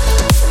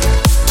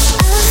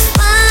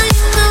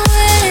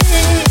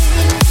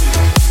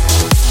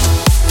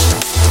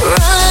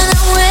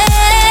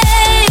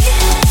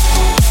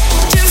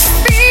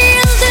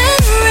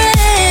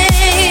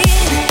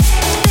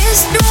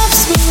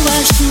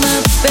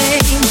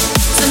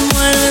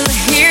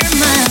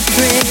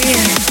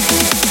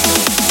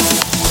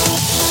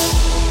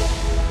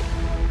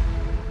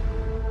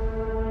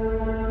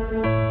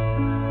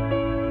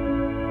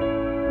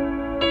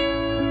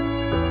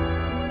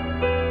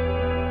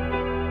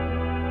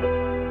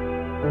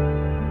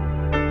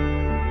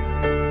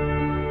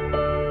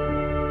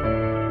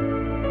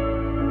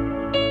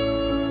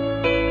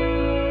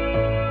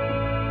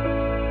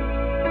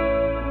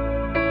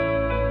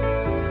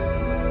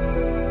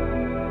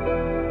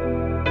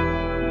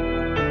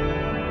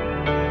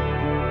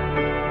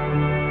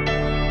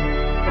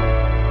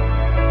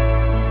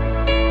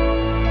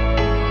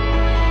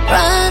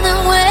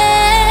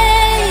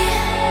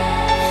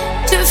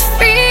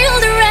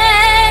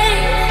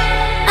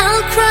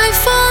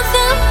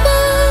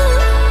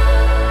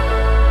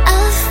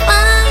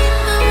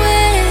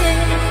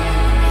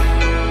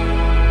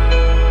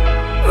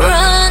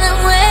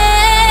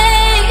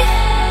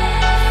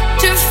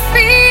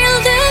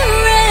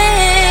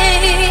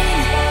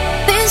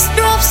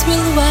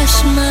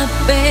wash my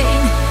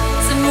pain.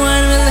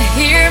 Someone will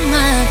hear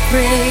my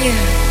prayer.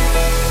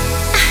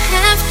 I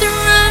have to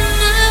run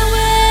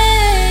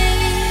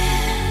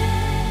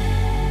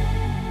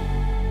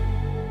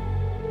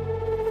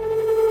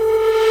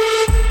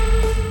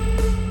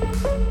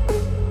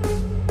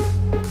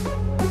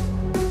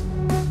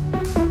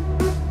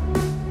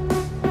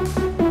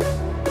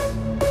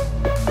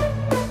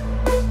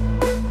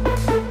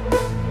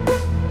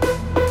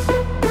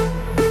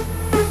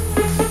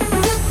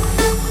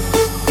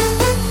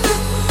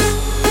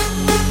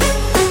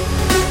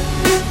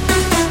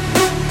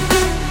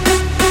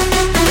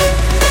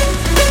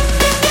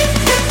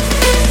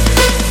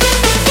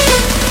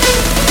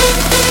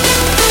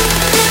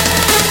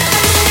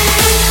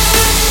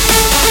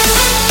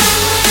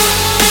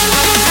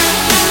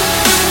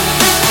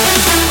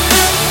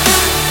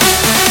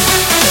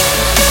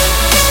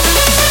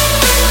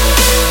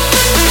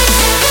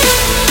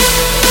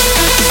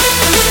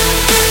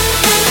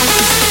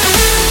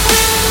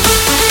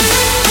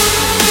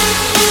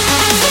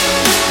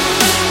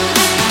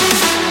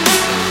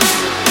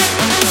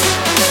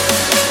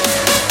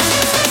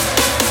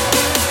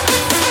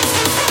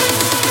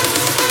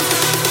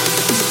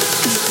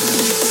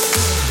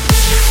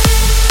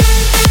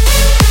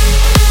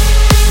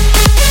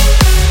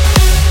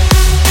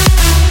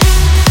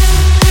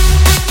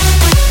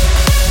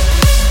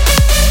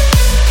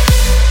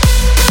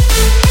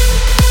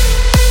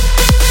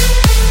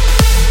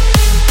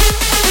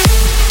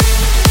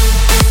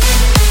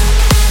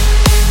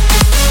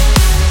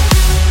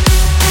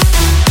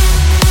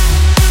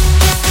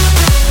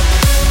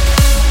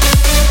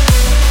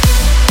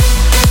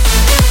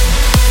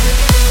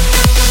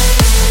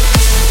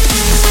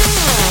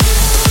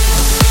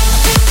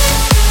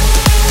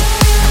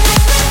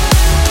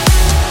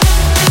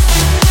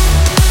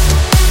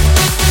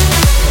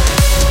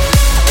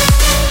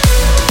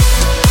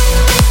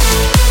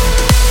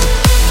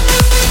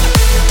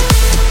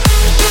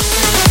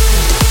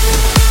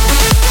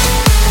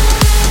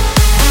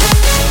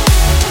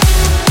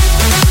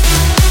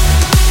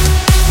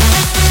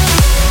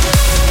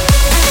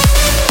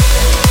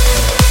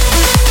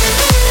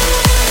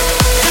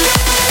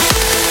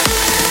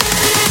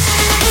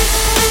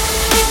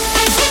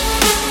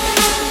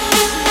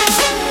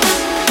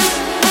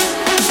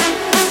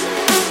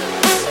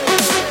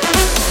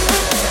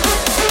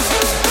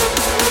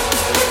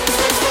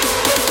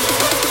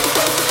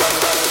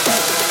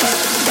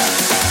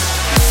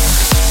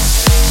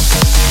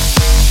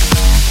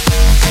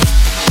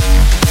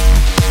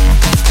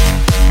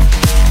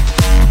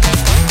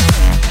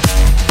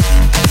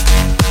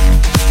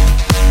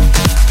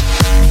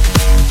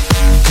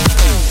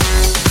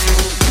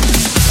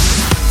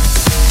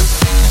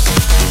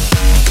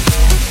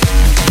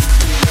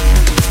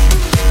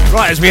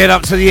as we head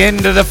up to the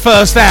end of the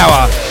first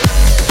hour.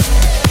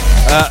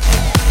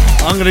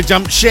 I'm going to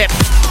jump ship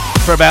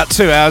for about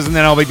 2 hours and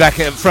then I'll be back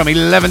from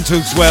 11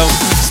 till 12.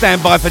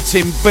 Stand by for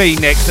Tim B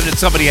next at the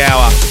top of the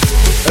hour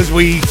as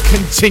we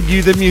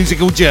continue the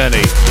musical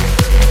journey.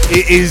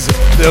 It is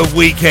The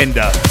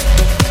Weekender.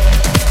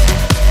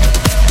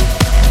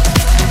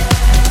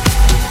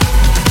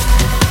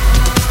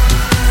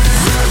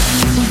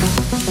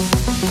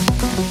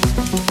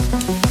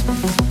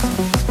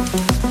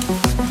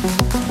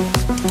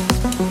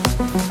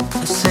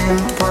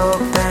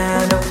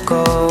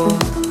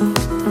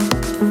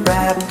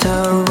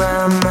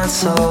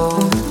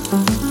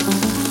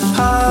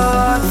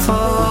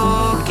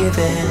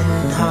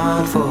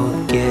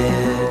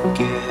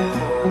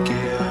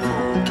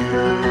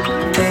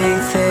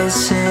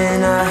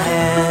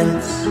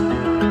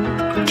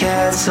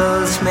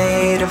 Castles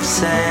made of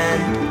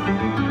sand.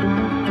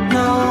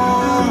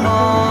 No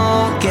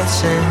more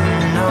guessing,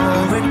 no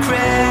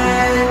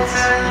regrets.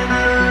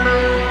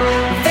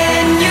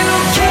 Then you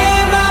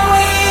came my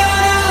way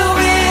on a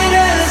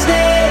winter's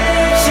day.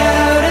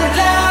 Shouted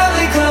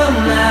loudly,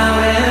 come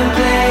out and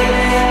play.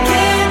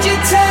 Can't you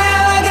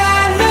tell I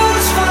got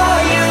news for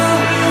you?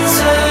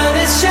 Sun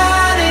is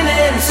shining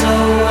and so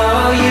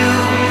are you.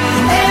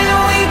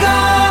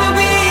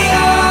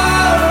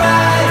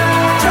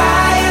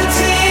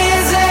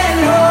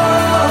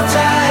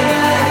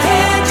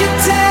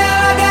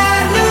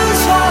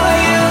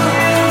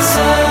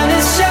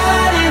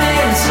 Shining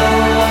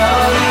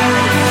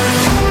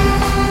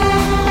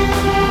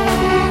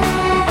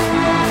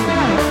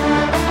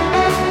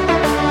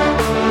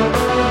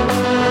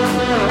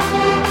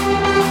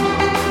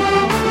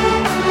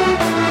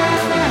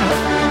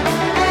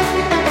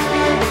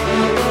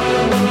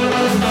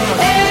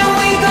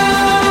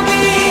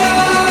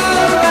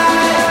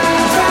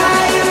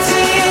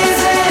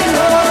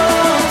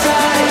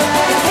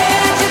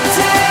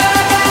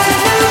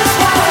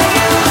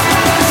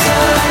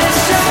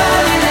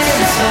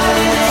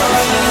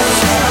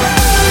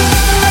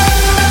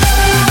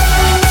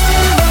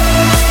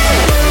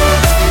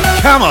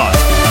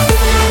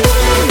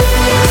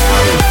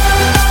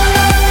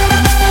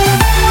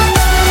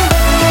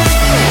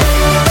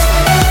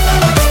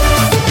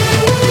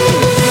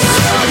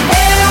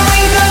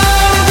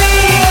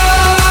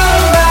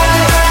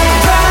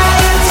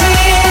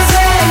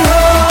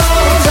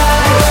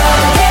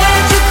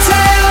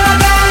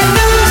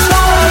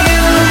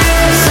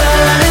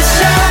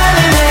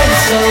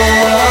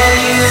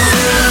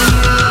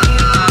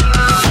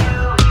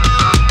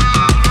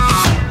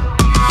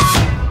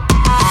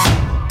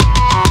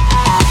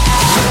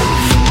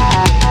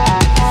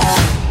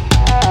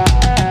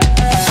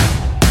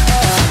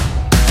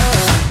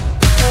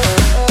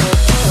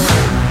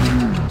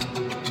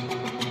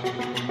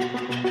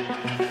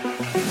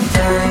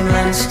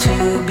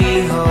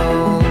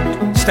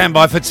Stand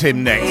by for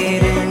Tim next.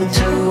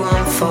 To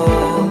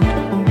unfold.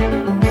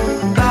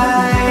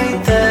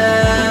 Bite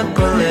the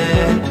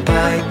bullet,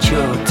 bite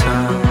your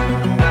tongue.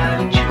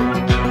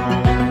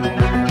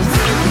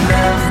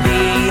 Love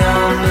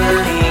beyond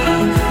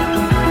belief.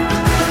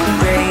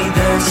 Raid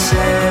the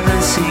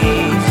seven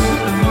seas.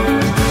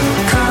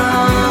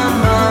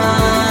 Come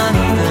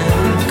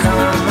uneven,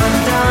 come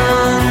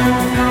undone.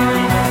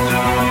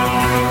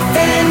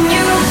 And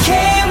you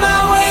came my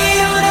way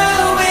on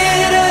a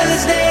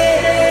winter's day.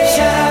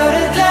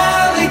 Shouted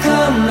loudly,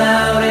 come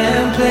out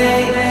and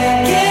play.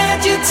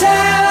 Can't you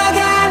tell I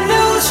got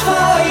news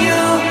for you?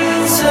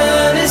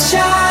 Sun is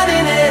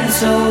shining and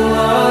so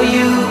are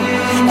you.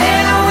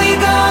 And we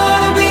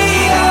gonna be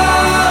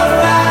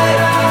alright.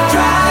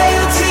 Dry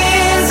your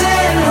tears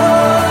and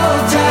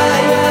hold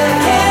tight.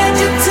 Can't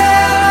you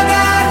tell I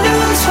got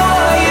news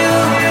for you?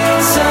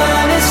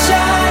 Sun is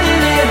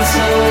shining and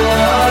so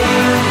are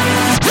you.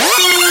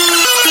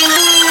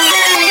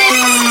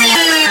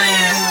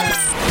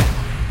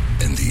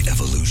 And the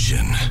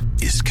evolution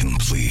is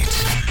complete.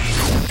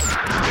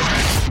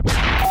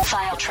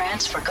 File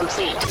transfer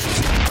complete.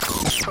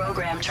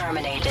 Program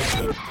terminated.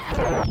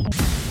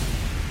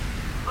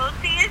 We'll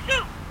see you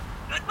soon.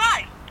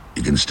 Goodbye.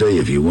 You can stay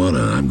if you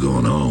wanna. I'm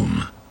going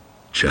home.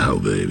 Ciao,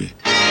 baby.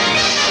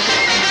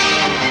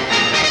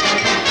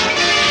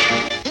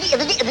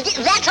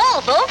 That's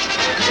all, folks.